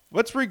right.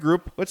 Let's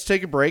regroup. Let's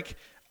take a break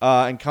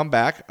and come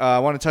back. I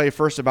want to tell you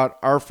first about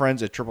our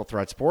friends at Triple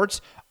Threat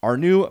Sports. Our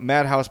new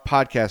Madhouse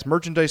podcast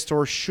merchandise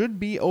store should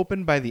be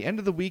open by the end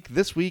of the week,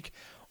 this week,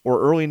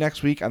 or early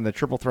next week on the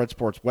Triple Threat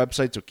Sports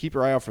website. So keep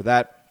your eye out for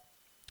that.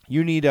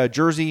 You need a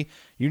jersey,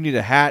 you need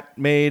a hat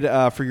made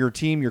for your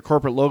team, your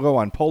corporate logo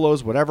on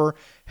polos, whatever.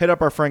 Hit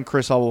up our friend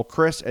Chris Hubble,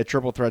 Chris at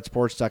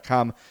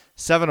triplethreatsports.com,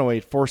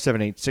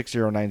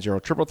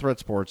 708-478-6090, Triple Threat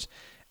Sports.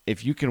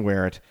 If you can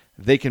wear it,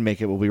 they can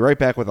make it. We'll be right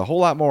back with a whole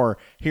lot more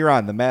here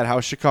on the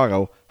Madhouse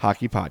Chicago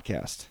Hockey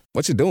Podcast.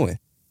 What you doing?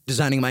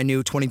 Designing my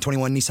new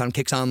 2021 Nissan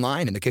Kicks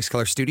online in the Kicks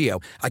Color Studio.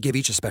 I give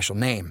each a special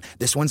name.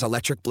 This one's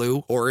electric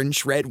blue,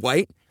 orange, red,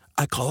 white.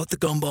 I call it the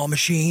Gumball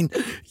Machine.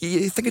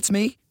 You think it's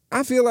me?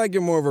 I feel like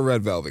you're more of a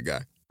Red Velvet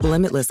guy.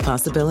 Limitless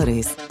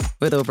possibilities.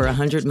 With over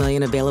 100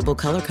 million available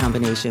color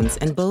combinations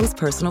and Bose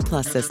Personal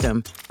Plus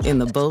system in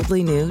the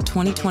boldly new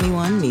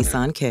 2021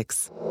 Nissan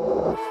Kicks.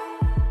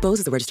 Bose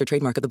is a registered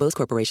trademark of the Bose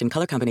Corporation.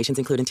 Color combinations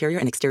include interior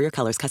and exterior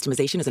colors.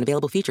 Customization is an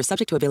available feature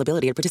subject to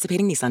availability at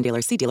participating Nissan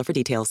dealers. See dealer for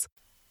details.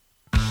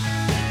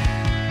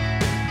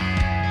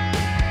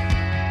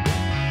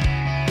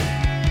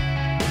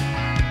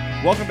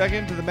 Welcome back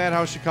into the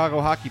Madhouse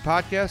Chicago Hockey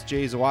Podcast.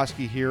 Jay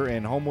Zawoski here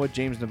in Homewood.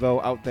 James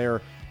Naveau out there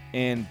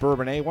in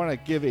Bourbonnais. I want to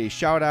give a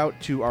shout out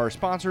to our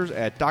sponsors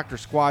at Dr.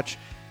 Squatch,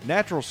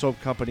 Natural Soap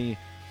Company.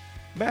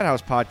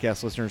 Madhouse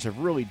Podcast listeners have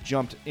really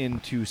jumped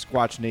into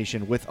Squatch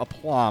Nation with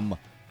aplomb.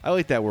 I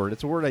like that word.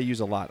 It's a word I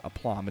use a lot,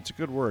 aplomb. It's a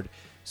good word.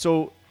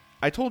 So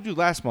I told you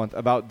last month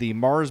about the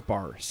Mars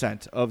Bar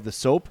scent of the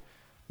soap.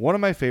 One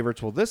of my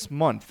favorites. Well, this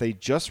month they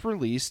just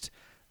released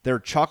their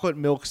chocolate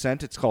milk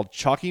scent. It's called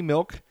Chalky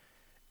Milk.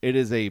 It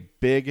is a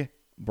big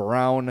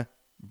brown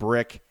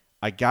brick.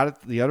 I got it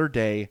the other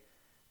day.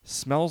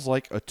 Smells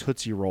like a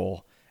Tootsie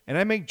Roll. And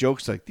I make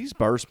jokes like, these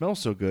bars smell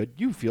so good,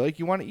 you feel like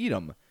you want to eat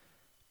them.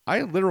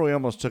 I literally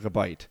almost took a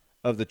bite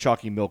of the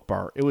Chalky Milk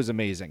Bar. It was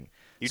amazing.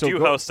 You do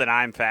host an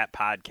I'm Fat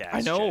podcast.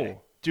 I know. Jay.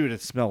 Dude,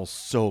 it smells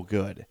so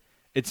good.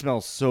 It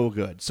smells so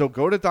good. So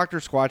go to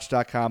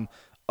drsquatch.com.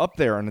 Up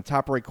there in the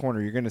top right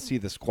corner, you're going to see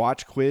the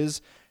Squatch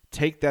quiz.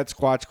 Take that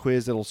Squatch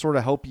quiz. It'll sort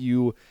of help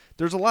you.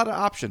 There's a lot of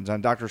options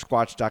on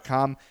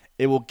drsquatch.com.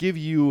 It will give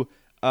you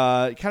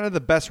kind of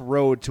the best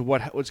road to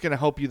what's going to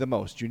help you the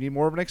most. Do you need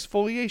more of an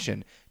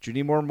exfoliation? Do you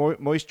need more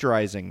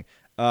moisturizing?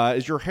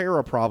 Is your hair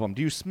a problem?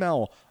 Do you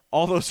smell?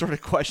 All those sort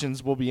of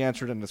questions will be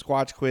answered in the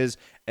Squatch quiz,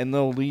 and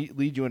they'll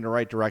lead you in the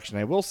right direction.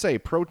 I will say,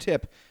 pro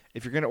tip,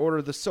 if you're going to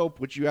order the soap,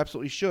 which you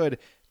absolutely should,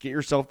 get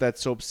yourself that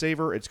Soap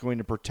Saver. It's going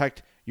to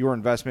protect your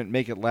investment,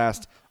 make it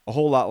last a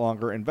whole lot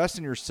longer. Invest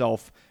in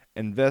yourself.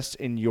 Invest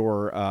in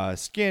your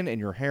skin and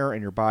your hair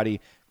and your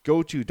body.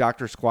 Go to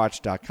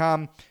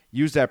drsquatch.com.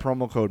 Use that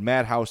promo code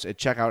MADHOUSE at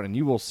checkout, and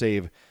you will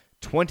save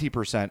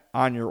 20%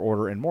 on your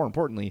order, and more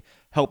importantly,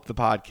 help the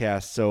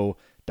podcast. So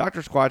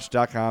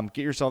drsquatch.com.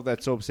 Get yourself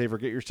that Soap Saver.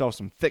 Get yourself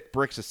some thick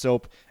bricks of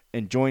soap,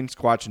 and join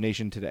Squatch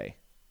Nation today.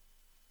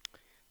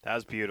 That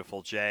was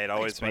beautiful, Jay. It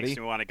always Thanks, makes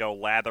me want to go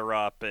lather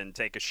up and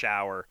take a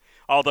shower.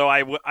 Although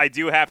I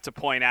do have to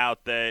point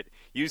out that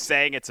you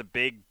saying it's a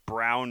big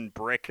brown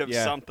brick of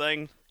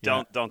something,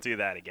 don't do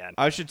that again.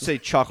 I should say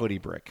chocolatey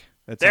brick.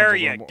 There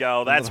you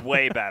go. That's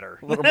way better.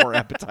 A little more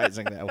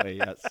appetizing that way,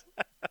 yes.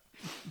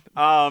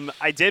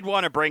 I did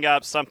want to bring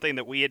up something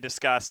that we had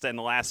discussed in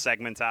the last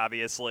segment,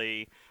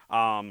 obviously.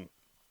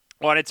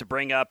 Wanted to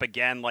bring up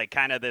again, like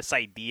kind of this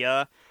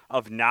idea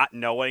of not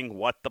knowing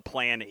what the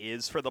plan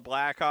is for the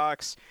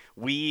Blackhawks.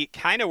 We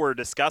kind of were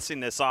discussing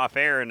this off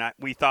air, and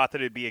we thought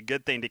that it'd be a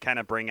good thing to kind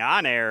of bring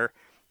on air.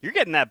 You're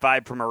getting that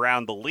vibe from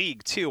around the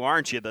league too,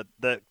 aren't you?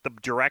 The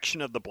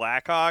direction of the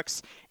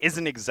Blackhawks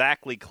isn't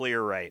exactly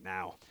clear right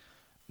now.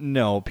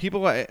 No,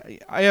 people. I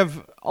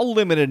have a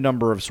limited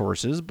number of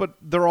sources, but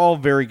they're all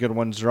very good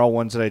ones. They're all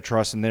ones that I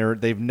trust, and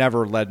they've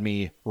never led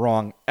me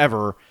wrong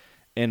ever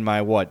in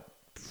my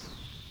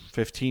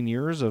 15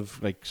 years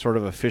of like sort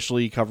of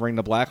officially covering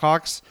the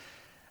Blackhawks.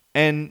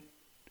 And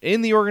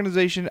in the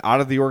organization, out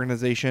of the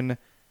organization,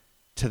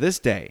 to this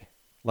day,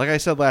 like I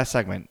said last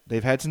segment,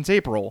 they've had since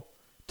April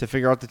to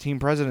figure out the team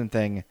president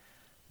thing.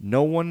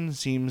 No one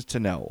seems to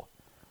know.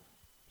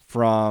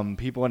 From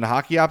people in the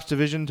hockey ops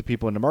division to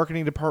people in the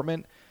marketing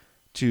department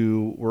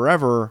to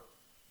wherever,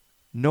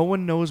 no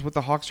one knows what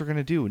the Hawks are going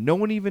to do. No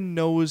one even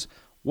knows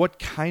what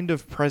kind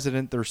of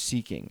president they're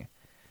seeking.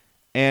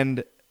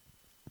 And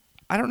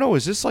I don't know,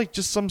 is this like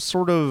just some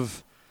sort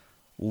of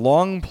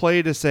long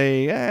play to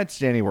say, it's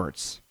Danny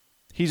Wirtz.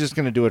 He's just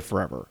going to do it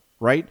forever,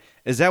 right?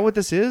 Is that what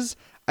this is?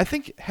 I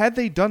think had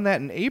they done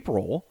that in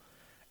April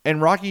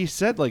and Rocky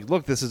said, like,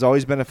 look, this has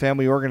always been a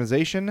family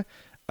organization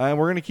and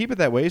we're going to keep it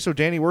that way. So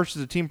Danny Wirtz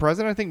is the team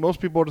president. I think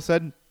most people would have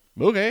said,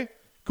 okay,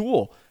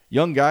 cool.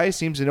 Young guy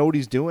seems to know what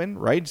he's doing,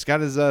 right? He's got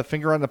his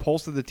finger on the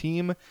pulse of the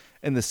team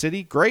and the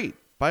city. Great.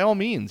 By all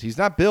means. He's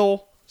not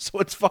Bill, so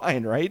it's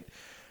fine, right?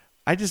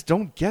 I just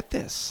don't get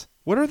this.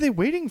 What are they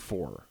waiting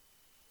for?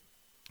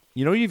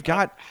 You know, we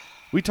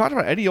talked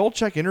about Eddie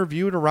Olczyk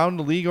interviewed around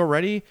the league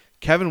already.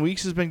 Kevin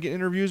Weeks has been getting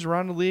interviews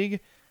around the league.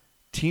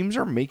 Teams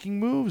are making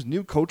moves.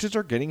 New coaches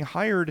are getting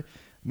hired.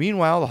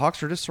 Meanwhile, the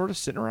Hawks are just sort of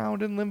sitting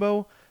around in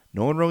limbo.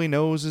 No one really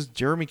knows, is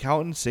Jeremy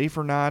Cowton safe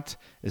or not?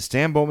 Is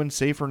Stan Bowman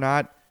safe or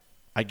not?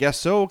 I guess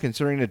so,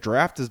 considering the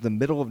draft is the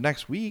middle of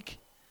next week.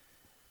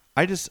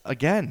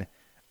 Again,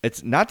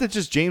 it's not that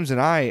just James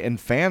and I and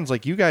fans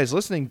like you guys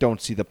listening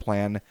don't see the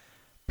plan.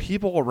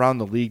 People around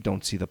the league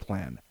don't see the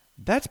plan.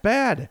 That's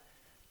bad.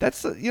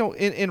 That's,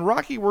 in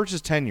Rocky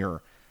Wirtz's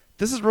tenure,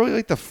 this is really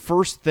like the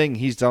first thing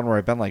he's done where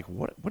I've been like,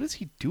 what is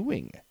he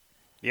doing?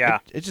 Yeah.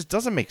 It just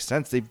doesn't make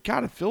sense. They've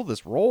got to fill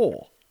this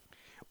role.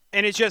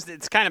 And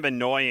it's kind of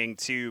annoying,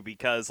 too,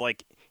 because,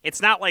 like,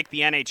 it's not like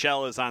the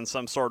NHL is on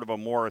some sort of a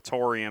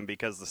moratorium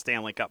because the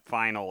Stanley Cup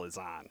final is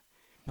on.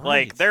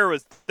 Right. Like,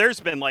 there's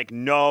been, like,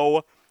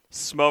 no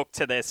smoke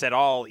to this at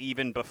all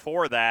even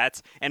before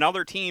that, and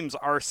other teams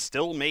are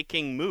still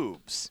making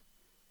moves.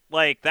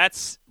 Like,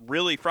 that's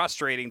really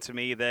frustrating to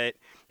me that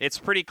it's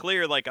pretty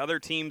clear, like, other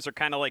teams are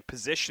kind of, like,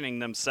 positioning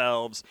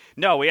themselves.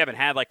 No, we haven't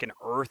had, like, an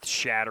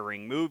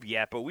earth-shattering move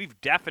yet, but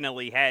we've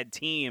definitely had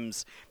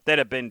teams that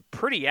have been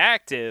pretty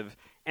active,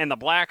 and the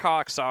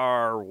Blackhawks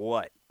are,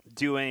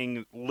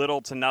 doing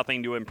little to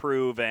nothing to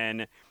improve,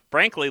 and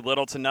frankly,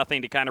 little to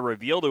nothing to kind of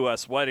reveal to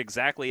us what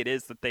exactly it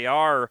is that they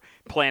are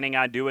planning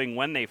on doing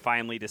when they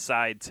finally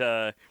decide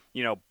to,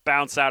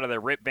 bounce out of the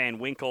Rip Van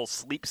Winkle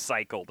sleep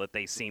cycle that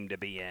they seem to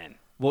be in.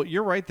 Well,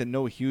 you're right that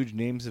no huge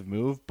names have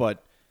moved,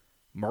 but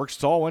Mark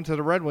Stahl went to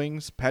the Red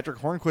Wings. Patrick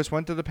Hornquist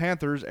went to the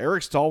Panthers.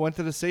 Eric Stahl went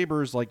to the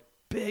Sabres. Like,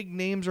 big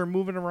names are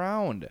moving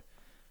around.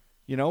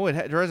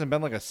 There hasn't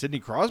been like a Sidney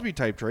Crosby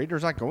type trade.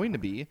 There's not going to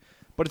be.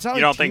 But it's not.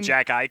 You don't think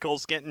Jack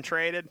Eichel's getting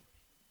traded?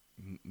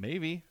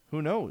 Maybe.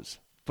 Who knows?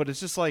 But it's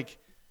just like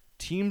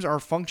teams are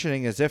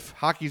functioning as if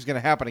hockey's going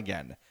to happen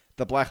again.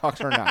 The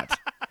Blackhawks are not.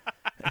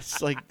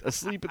 It's like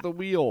asleep at the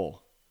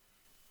wheel.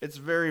 It's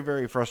very,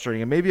 very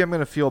frustrating. And maybe I'm going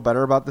to feel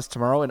better about this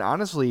tomorrow. And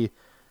honestly,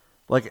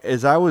 like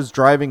as I was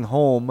driving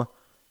home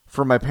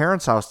from my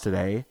parents' house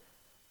today,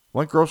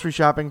 went grocery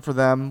shopping for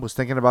them, was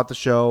thinking about the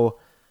show,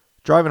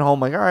 driving home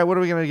like, all right, what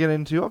are we going to get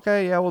into?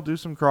 Okay, yeah, we'll do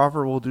some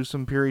Crawford. We'll do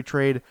some Pirri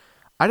trade.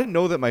 I didn't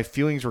know that my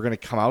feelings were going to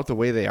come out the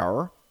way they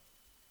are.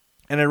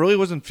 And I really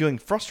wasn't feeling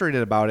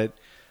frustrated about it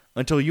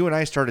until you and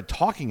I started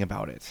talking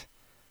about it.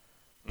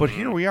 But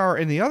here we are.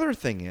 And the other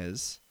thing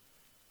is,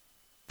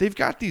 they've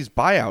got these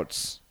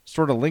buyouts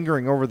sort of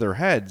lingering over their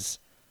heads.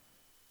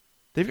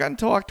 They've got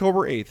until October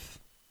 8th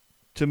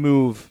to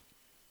move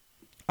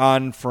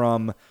on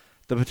from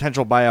the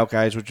potential buyout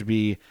guys, which would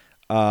be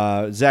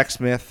Zach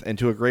Smith and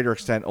to a greater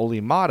extent, Oli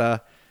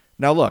Mata.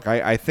 Now, look,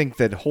 I think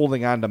that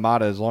holding on to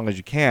Mata as long as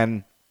you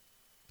can,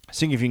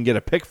 seeing if you can get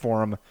a pick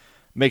for him,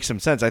 makes some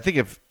sense. I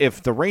think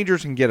if the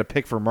Rangers can get a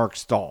pick for Mark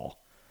Stahl,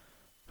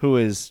 who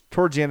is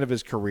towards the end of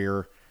his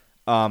career,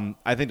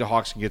 I think the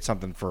Hawks can get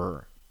something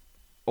for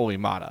Oli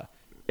Mata.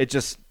 It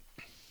just...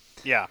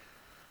 Yeah.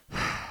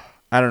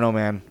 I don't know,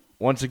 man.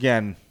 Once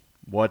again,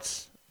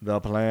 what's the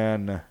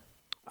plan?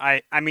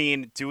 I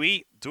mean, do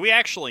we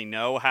actually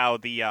know how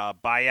the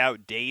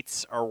buyout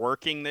dates are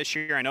working this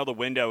year? I know the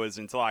window is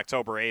until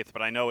October 8th,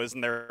 but I know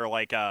isn't there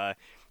like a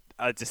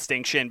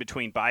distinction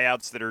between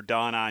buyouts that are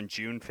done on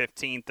June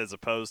 15th as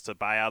opposed to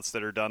buyouts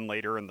that are done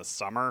later in the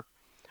summer?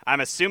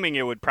 I'm assuming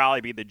it would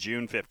probably be the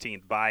June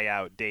 15th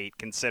buyout date,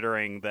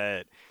 considering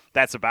that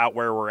that's about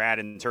where we're at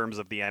in terms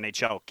of the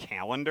NHL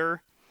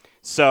calendar.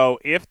 So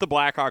if the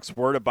Blackhawks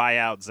were to buy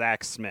out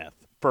Zach Smith,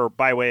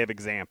 by way of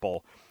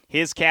example,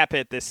 his cap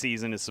hit this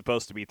season is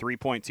supposed to be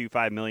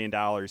 $3.25 million.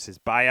 His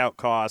buyout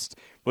cost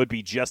would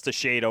be just a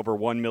shade over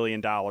 $1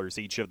 million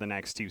each of the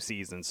next two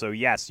seasons. So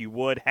yes, you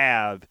would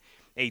have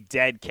a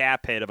dead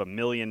cap hit of $1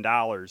 million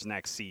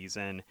next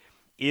season.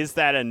 Is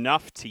that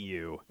enough to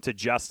you to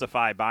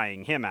justify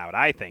buying him out?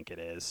 I think it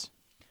is.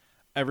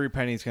 Every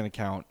penny's going to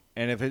count.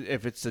 And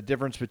if it's the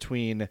difference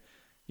between,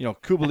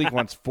 Kubalik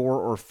wants $4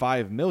 or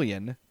 $5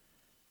 million,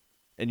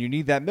 and you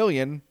need that $1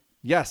 million,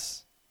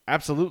 yes,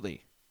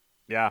 absolutely.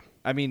 Yeah.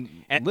 I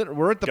mean,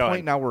 we're at the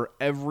point now where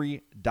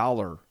every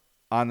dollar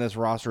on this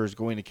roster is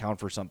going to count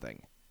for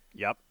something.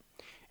 Yep.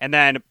 And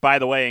then, by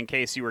the way, in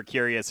case you were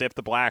curious, if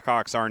the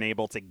Blackhawks aren't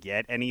able to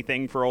get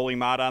anything for Oli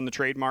Mata on the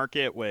trade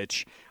market,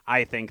 which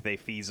I think they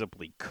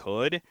feasibly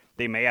could,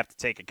 they may have to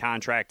take a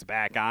contract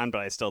back on,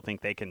 but I still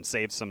think they can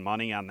save some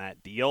money on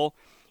that deal.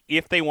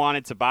 If they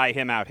wanted to buy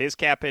him out, his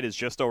cap hit is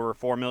just over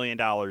 $4 million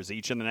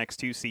each in the next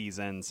two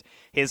seasons.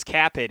 His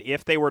cap hit,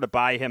 if they were to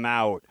buy him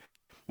out,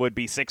 would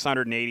be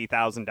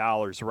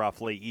 $680,000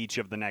 roughly each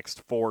of the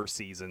next 4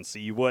 seasons. So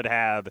you would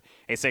have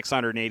a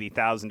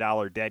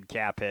 $680,000 dead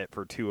cap hit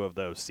for 2 of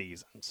those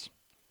seasons.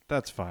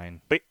 That's fine.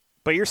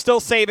 But you're still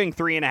saving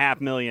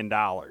 $3.5 million.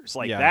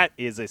 That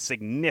is a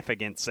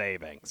significant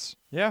savings.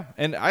 Yeah,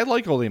 and I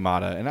like Olli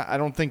Maatta, and I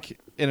don't think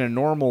in a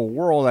normal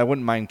world I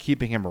wouldn't mind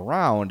keeping him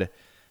around,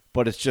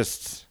 but it's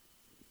just,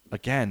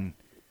 again,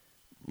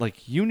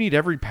 you need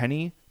every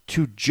penny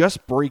to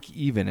just break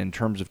even in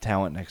terms of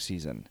talent next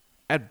season.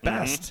 At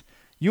best,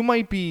 you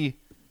might be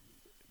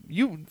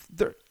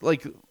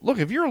look,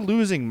 if you're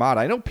losing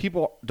Maatta, I know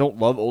people don't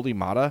love Olli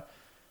Maatta,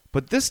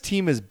 but this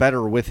team is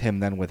better with him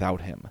than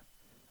without him.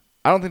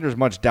 I don't think there's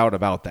much doubt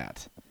about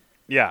that.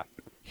 Yeah.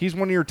 He's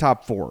one of your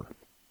top 4,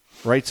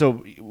 right?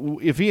 So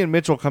if Ian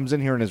Mitchell comes in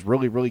here and is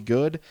really, really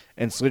good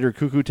and Slater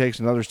Cuckoo takes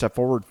another step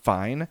forward,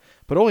 fine.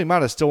 But Olli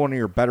Maatta is still one of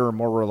your better,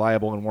 more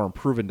reliable, and more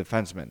proven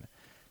defensemen.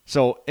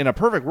 So in a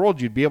perfect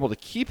world, you'd be able to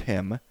keep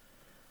him,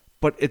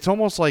 but it's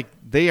almost like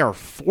they are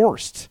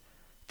forced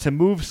to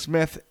move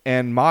Smith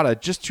and Maatta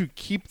just to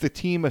keep the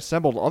team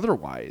assembled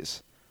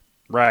otherwise.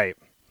 Right.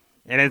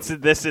 And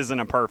this isn't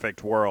a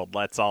perfect world,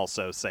 let's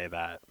also say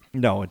that.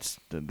 No,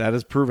 that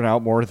is proven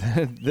out more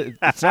than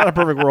it's not a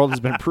perfect world. It's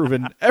been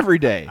proven every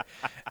day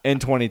in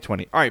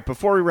 2020. All right,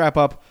 before we wrap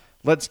up,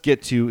 let's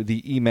get to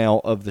the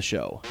email of the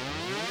show.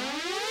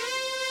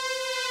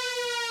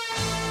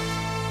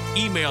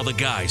 Email the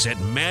guys at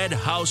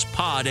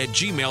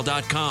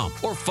madhousepod@gmail.com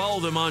or follow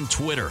them on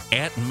Twitter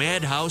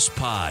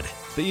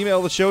 @madhousepod. The email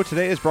of the show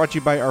today is brought to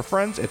you by our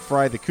friends at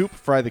Fry the Coop,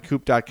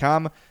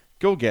 frythecoop.com.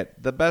 Go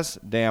get the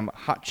best damn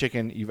hot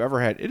chicken you've ever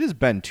had. It has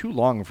been too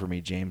long for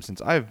me, James,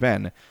 since I've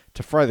been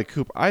to Fry the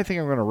Coop. I think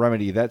I'm going to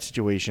remedy that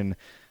situation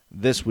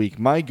this week.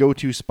 My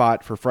go-to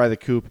spot for Fry the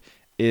Coop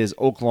is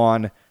Oak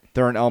Lawn.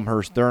 They're in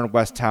Elmhurst. They're in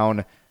West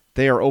Town.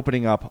 They are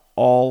opening up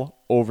all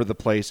over the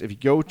place. If you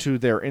go to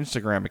their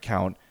Instagram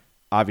account,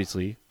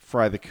 obviously,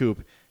 Fry the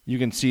Coop, you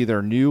can see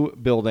their new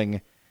building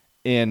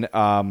in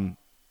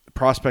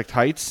Prospect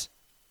Heights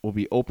will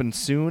be open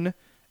soon.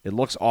 It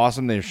looks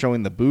awesome. They're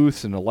showing the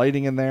booths and the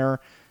lighting in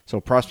there.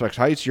 So Prospect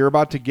Heights, you're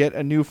about to get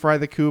a new Fry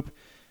the Coop.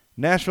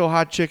 Nashville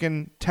hot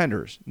chicken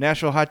tenders,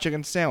 Nashville hot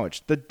chicken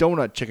sandwich, the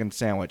donut chicken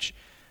sandwich.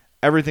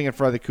 Everything at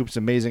Fry the Coop's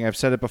amazing. I've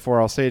said it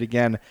before. I'll say it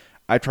again.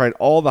 I tried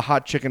all the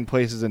hot chicken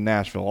places in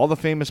Nashville, all the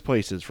famous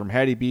places, from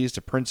Hattie B's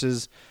to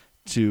Prince's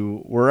to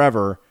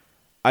wherever.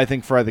 I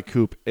think Fry the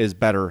Coop is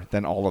better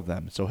than all of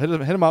them. So hit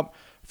them up,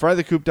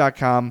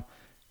 frythecoop.com.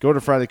 Go to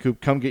Fry the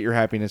Coop. Come get your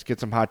happiness. Get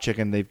some hot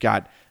chicken. They've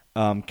got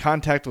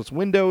contactless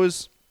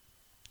windows.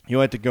 You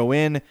don't have to go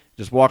in.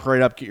 Just walk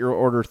right up, get your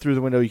order through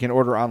the window. You can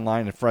order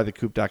online at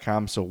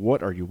frythecoop.com. So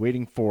what are you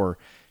waiting for?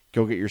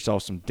 Go get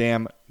yourself some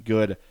damn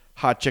good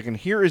hot chicken.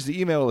 Here is the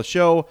email of the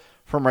show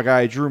from our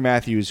guy, Drew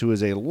Matthews, who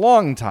is a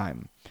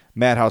longtime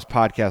Madhouse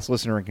podcast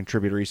listener and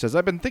contributor. He says,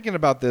 I've been thinking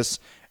about this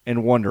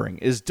and wondering,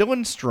 is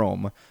Dylan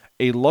Strome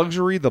a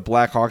luxury the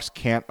Blackhawks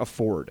can't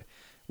afford?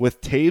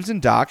 With Taves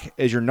and Doc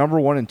as your number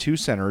 1 and 2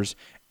 centers,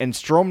 and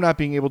Strome not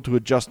being able to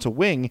adjust to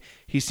wing,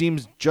 he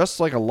seems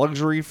like a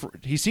luxury for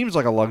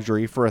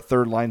a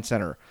third-line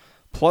center.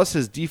 Plus,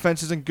 his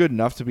defense isn't good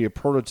enough to be a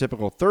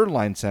prototypical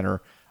third-line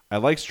center. I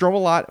like Strome a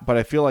lot, but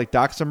I feel like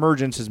Doc's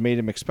emergence has made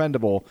him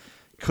expendable.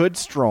 Could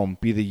Strome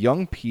be the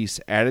young piece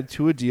added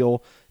to a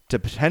deal to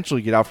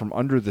potentially get out from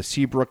under the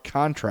Seabrook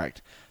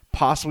contract,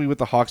 possibly with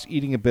the Hawks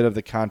eating a bit of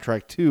the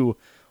contract too?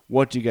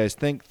 What do you guys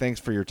think? Thanks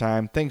for your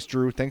time. Thanks,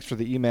 Drew. Thanks for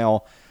the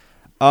email.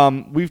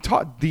 We've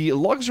taught the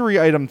luxury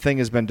item thing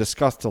has been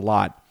discussed a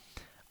lot.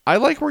 I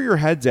like where your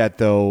head's at,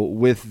 though,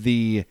 with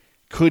the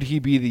could he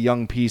be the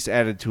young piece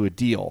added to a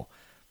deal?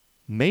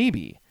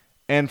 Maybe.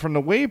 And from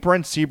the way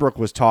Brent Seabrook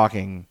was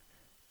talking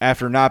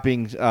after not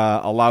being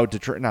allowed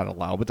to not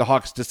allowed, but the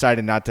Hawks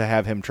decided not to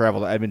have him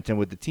travel to Edmonton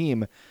with the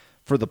team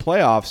for the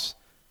playoffs,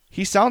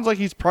 he sounds like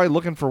he's probably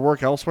looking for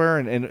work elsewhere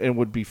and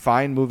would be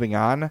fine moving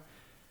on.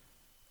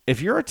 If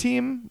you're a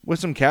team with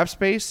some cap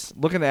space,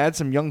 looking to add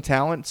some young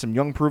talent, some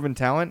young proven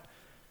talent,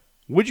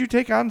 would you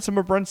take on some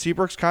of Brent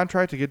Seabrook's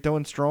contract to get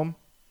Dylan Strome?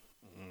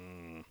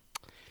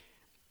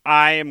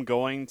 I am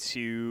going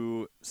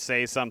to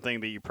say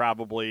something that you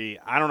probably,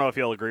 I don't know if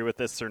you'll agree with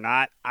this or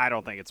not. I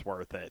don't think it's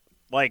worth it.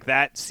 Like,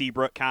 that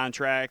Seabrook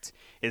contract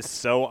is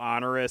so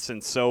onerous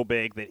and so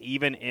big that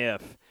even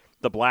if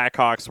the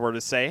Blackhawks were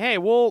to say, hey,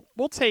 we'll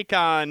take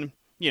on,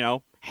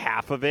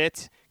 half of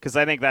it, because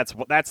I think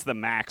that's the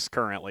max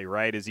currently,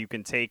 right, is you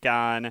can take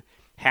on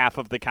half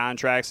of the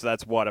contract. So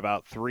that's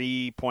about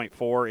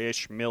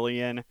 3.4-ish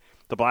million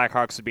the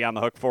Blackhawks would be on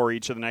the hook for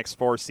each of the next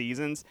 4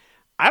 seasons.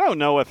 I don't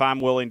know if I'm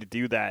willing to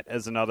do that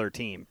as another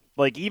team.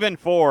 Like, even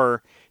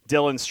for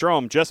Dylan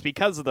Strome, just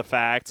because of the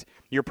fact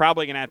you're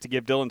probably going to have to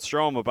give Dylan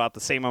Strome about the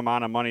same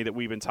amount of money that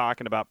we've been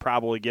talking about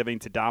probably giving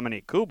to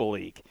Dominik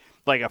Kubalik,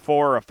 like a $4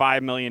 or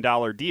 $5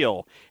 million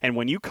deal. And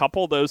when you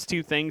couple those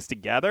two things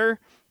together,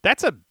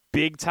 that's a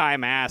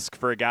big-time ask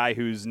for a guy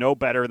who's no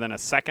better than a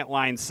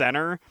second-line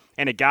center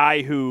and a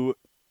guy who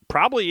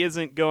probably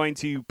isn't going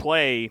to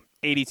play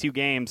 82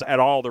 games at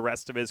all the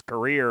rest of his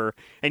career,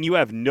 and you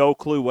have no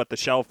clue what the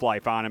shelf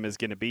life on him is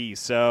going to be.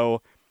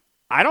 So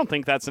I don't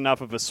think that's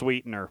enough of a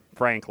sweetener,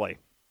 frankly.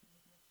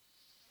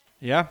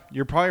 Yeah,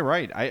 you're probably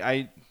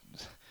right.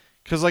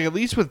 Because, like, at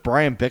least with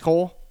Brian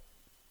Bickle,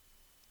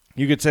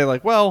 you could say,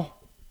 like, well,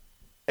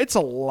 it's a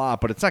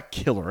lot, but it's not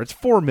killer. It's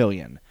 $4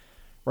 million,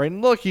 right?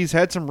 And look, he's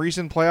had some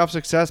recent playoff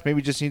success.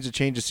 Maybe just needs a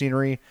change of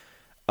scenery.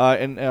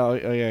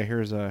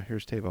 Here's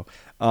Tavo.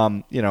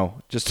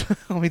 Just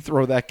let me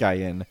throw that guy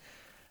in.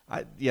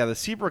 The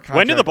Seabrook contract.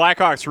 When do the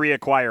Blackhawks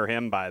reacquire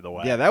him, by the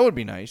way? Yeah, that would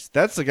be nice.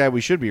 That's the guy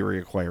we should be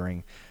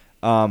reacquiring.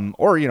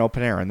 Or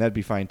Panarin. That'd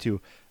be fine,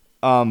 too.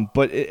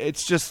 But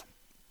it's just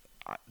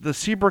the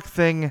Seabrook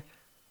thing.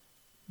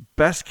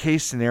 Best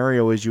case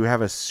scenario is you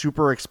have a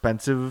super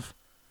expensive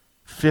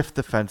fifth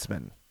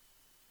defenseman.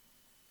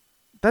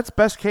 That's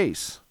best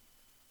case,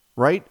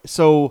 right?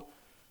 So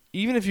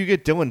even if you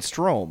get Dylan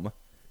Strome,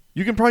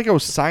 you can probably go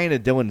sign a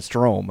Dylan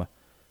Strome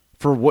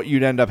for what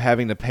you'd end up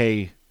having to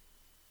pay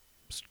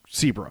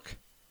Seabrook,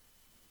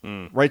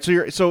 right?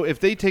 So if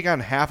they take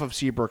on half of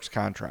Seabrook's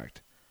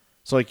contract,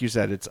 so like you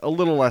said, it's a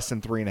little less than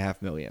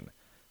 $3.5 million,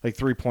 like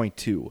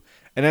 3.2,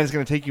 and then it's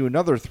going to take you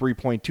another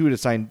 3.2 to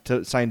sign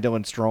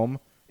Dylan Strome.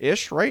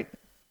 Ish, right?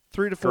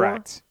 3 to 4.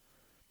 Correct.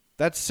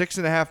 That's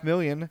 $6.5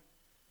 million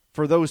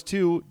for those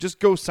two. Just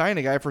go sign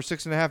a guy for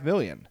 $6.5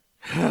 million.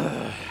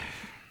 I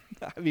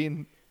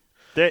mean,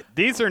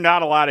 these are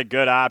not a lot of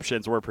good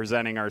options we're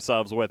presenting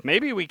ourselves with.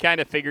 Maybe we kind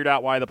of figured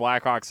out why the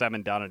Blackhawks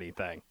haven't done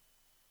anything.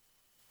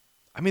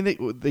 I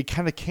mean, they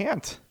kind of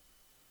can't,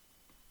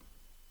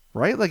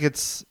 right? Like I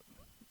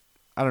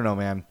don't know,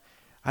 man.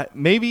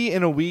 Maybe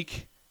in a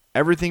week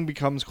everything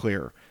becomes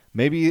clear.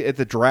 Maybe at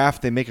the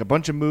draft they make a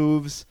bunch of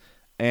moves.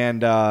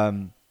 And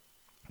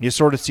you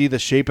sort of see the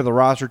shape of the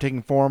roster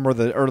taking form, or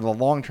the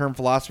long-term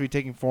philosophy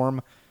taking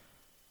form.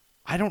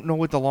 I don't know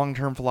what the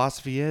long-term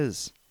philosophy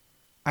is.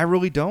 I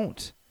really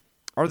don't.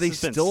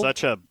 This has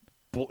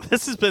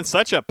been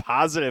such a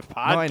positive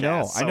podcast.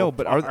 No, I know,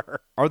 but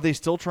are they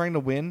still trying to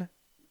win?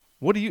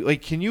 What do you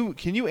like? Can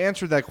you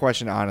answer that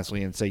question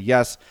honestly and say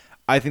yes?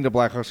 I think the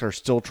Blackhawks are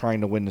still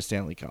trying to win the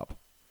Stanley Cup.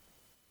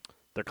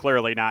 They're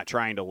clearly not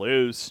trying to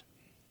lose.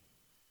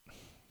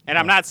 And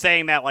I'm not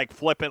saying that like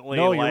flippantly.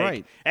 No, like you're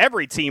right.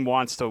 Every team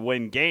wants to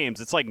win games.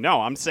 It's like,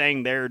 no, I'm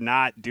saying they're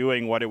not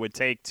doing what it would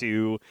take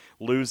to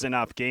lose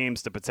enough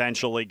games to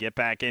potentially get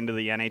back into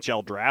the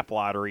NHL draft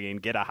lottery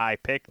and get a high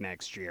pick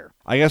next year.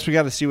 I guess we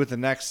got to see what the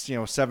next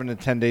 7 to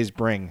 10 days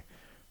bring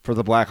for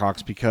the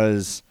Blackhawks,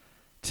 because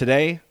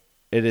today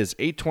it is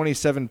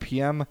 8:27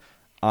 p.m.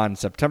 on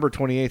September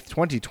 28th,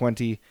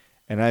 2020,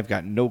 and I've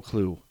got no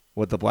clue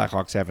what the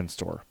Blackhawks have in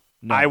store.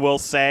 No. I will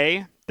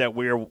say that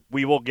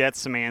we will get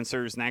some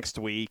answers next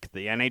week.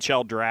 The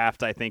NHL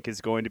draft, I think,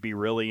 is going to be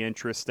really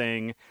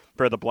interesting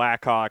for the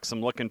Blackhawks.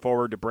 I'm looking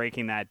forward to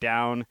breaking that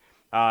down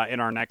in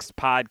our next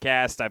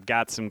podcast. I've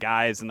got some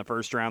guys in the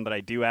first round that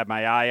I do have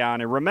my eye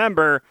on. And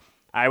remember,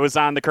 I was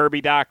on the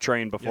Kirby Dach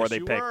train before they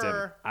picked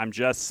him. I'm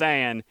just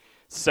saying.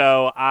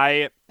 So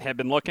I have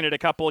been looking at a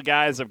couple of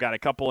guys. I've got a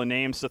couple of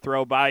names to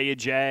throw by you,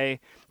 Jay.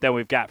 Then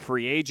we've got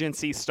free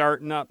agency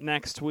starting up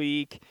next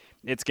week.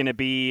 It's going to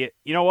be,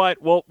 you know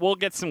what, we'll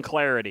get some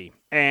clarity.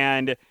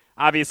 And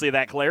obviously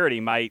that clarity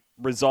might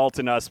result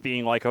in us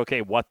being like,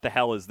 okay, what the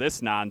hell is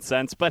this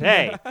nonsense? But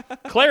hey,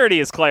 clarity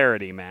is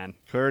clarity, man.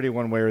 Clarity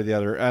one way or the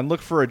other. And look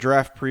for a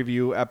draft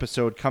preview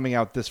episode coming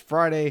out this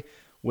Friday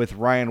with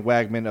Ryan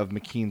Wagman of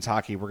McKean's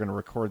Hockey. We're going to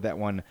record that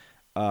one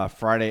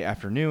Friday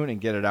afternoon and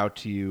get it out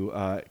to you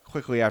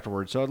quickly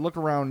afterwards. So look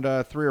around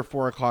 3 or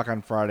 4 o'clock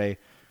on Friday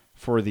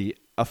for the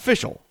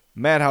official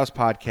Madhouse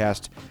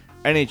Podcast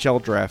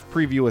NHL Draft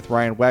Preview with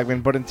Ryan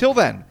Wagman. But until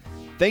then,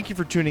 thank you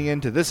for tuning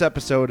in to this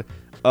episode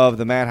of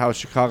the Madhouse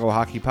Chicago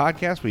Hockey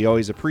Podcast. We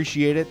always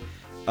appreciate it.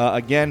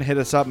 Again, hit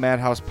us up,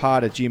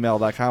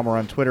 madhousepod@gmail.com, or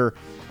on Twitter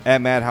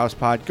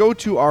 @madhousepod. Go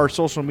to our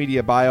social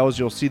media bios.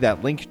 You'll see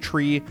that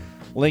Linktree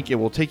link. It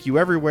will take you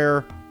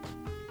everywhere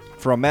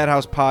from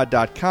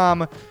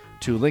madhousepod.com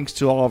to links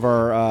to all of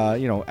our,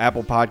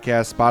 Apple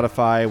Podcasts,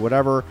 Spotify,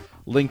 whatever.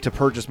 Link to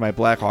purchase my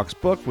Blackhawks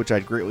book, which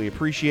I'd greatly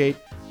appreciate.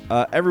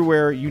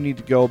 Everywhere you need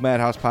to go,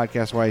 Madhouse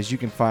Podcast-wise, you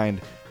can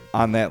find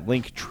on that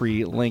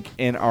Linktree link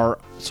in our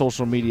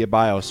social media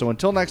bio. So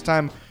until next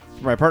time,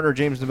 for my partner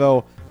James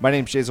Naveau, my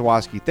name's Jay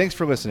Zawoski. Thanks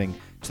for listening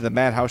to the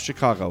Madhouse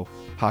Chicago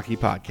Hockey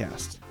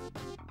Podcast.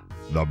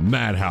 The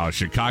Madhouse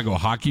Chicago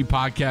Hockey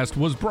Podcast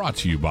was brought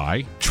to you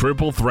by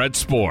Triple Threat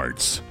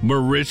Sports,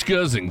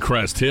 Marishka's in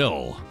Crest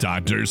Hill,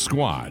 Dr.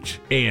 Squatch,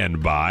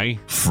 and by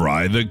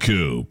Fry the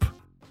Coop.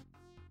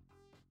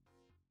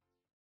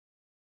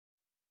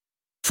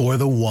 For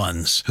the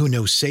ones who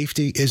know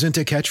safety isn't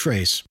a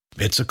catchphrase,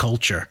 it's a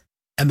culture.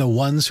 And the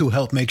ones who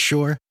help make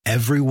sure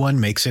everyone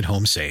makes it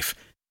home safe.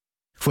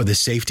 For the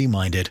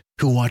safety-minded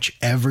who watch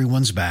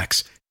everyone's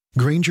backs,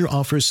 Grainger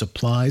offers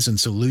supplies and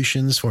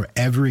solutions for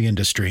every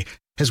industry,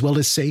 as well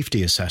as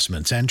safety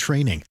assessments and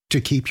training to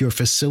keep your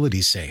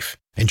facilities safe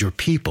and your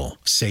people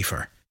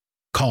safer.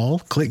 Call,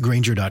 click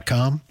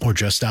Grainger.com, or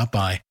just stop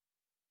by.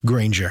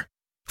 Grainger,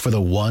 for the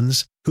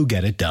ones who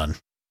get it done.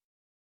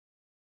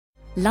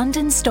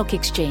 London Stock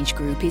Exchange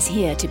Group is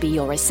here to be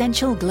your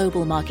essential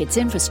global markets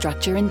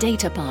infrastructure and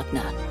data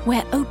partner,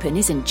 where open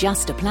isn't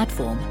just a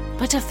platform,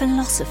 but a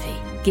philosophy,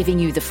 giving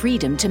you the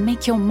freedom to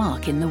make your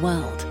mark in the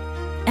world.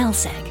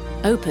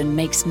 LSEG, open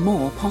makes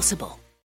more possible.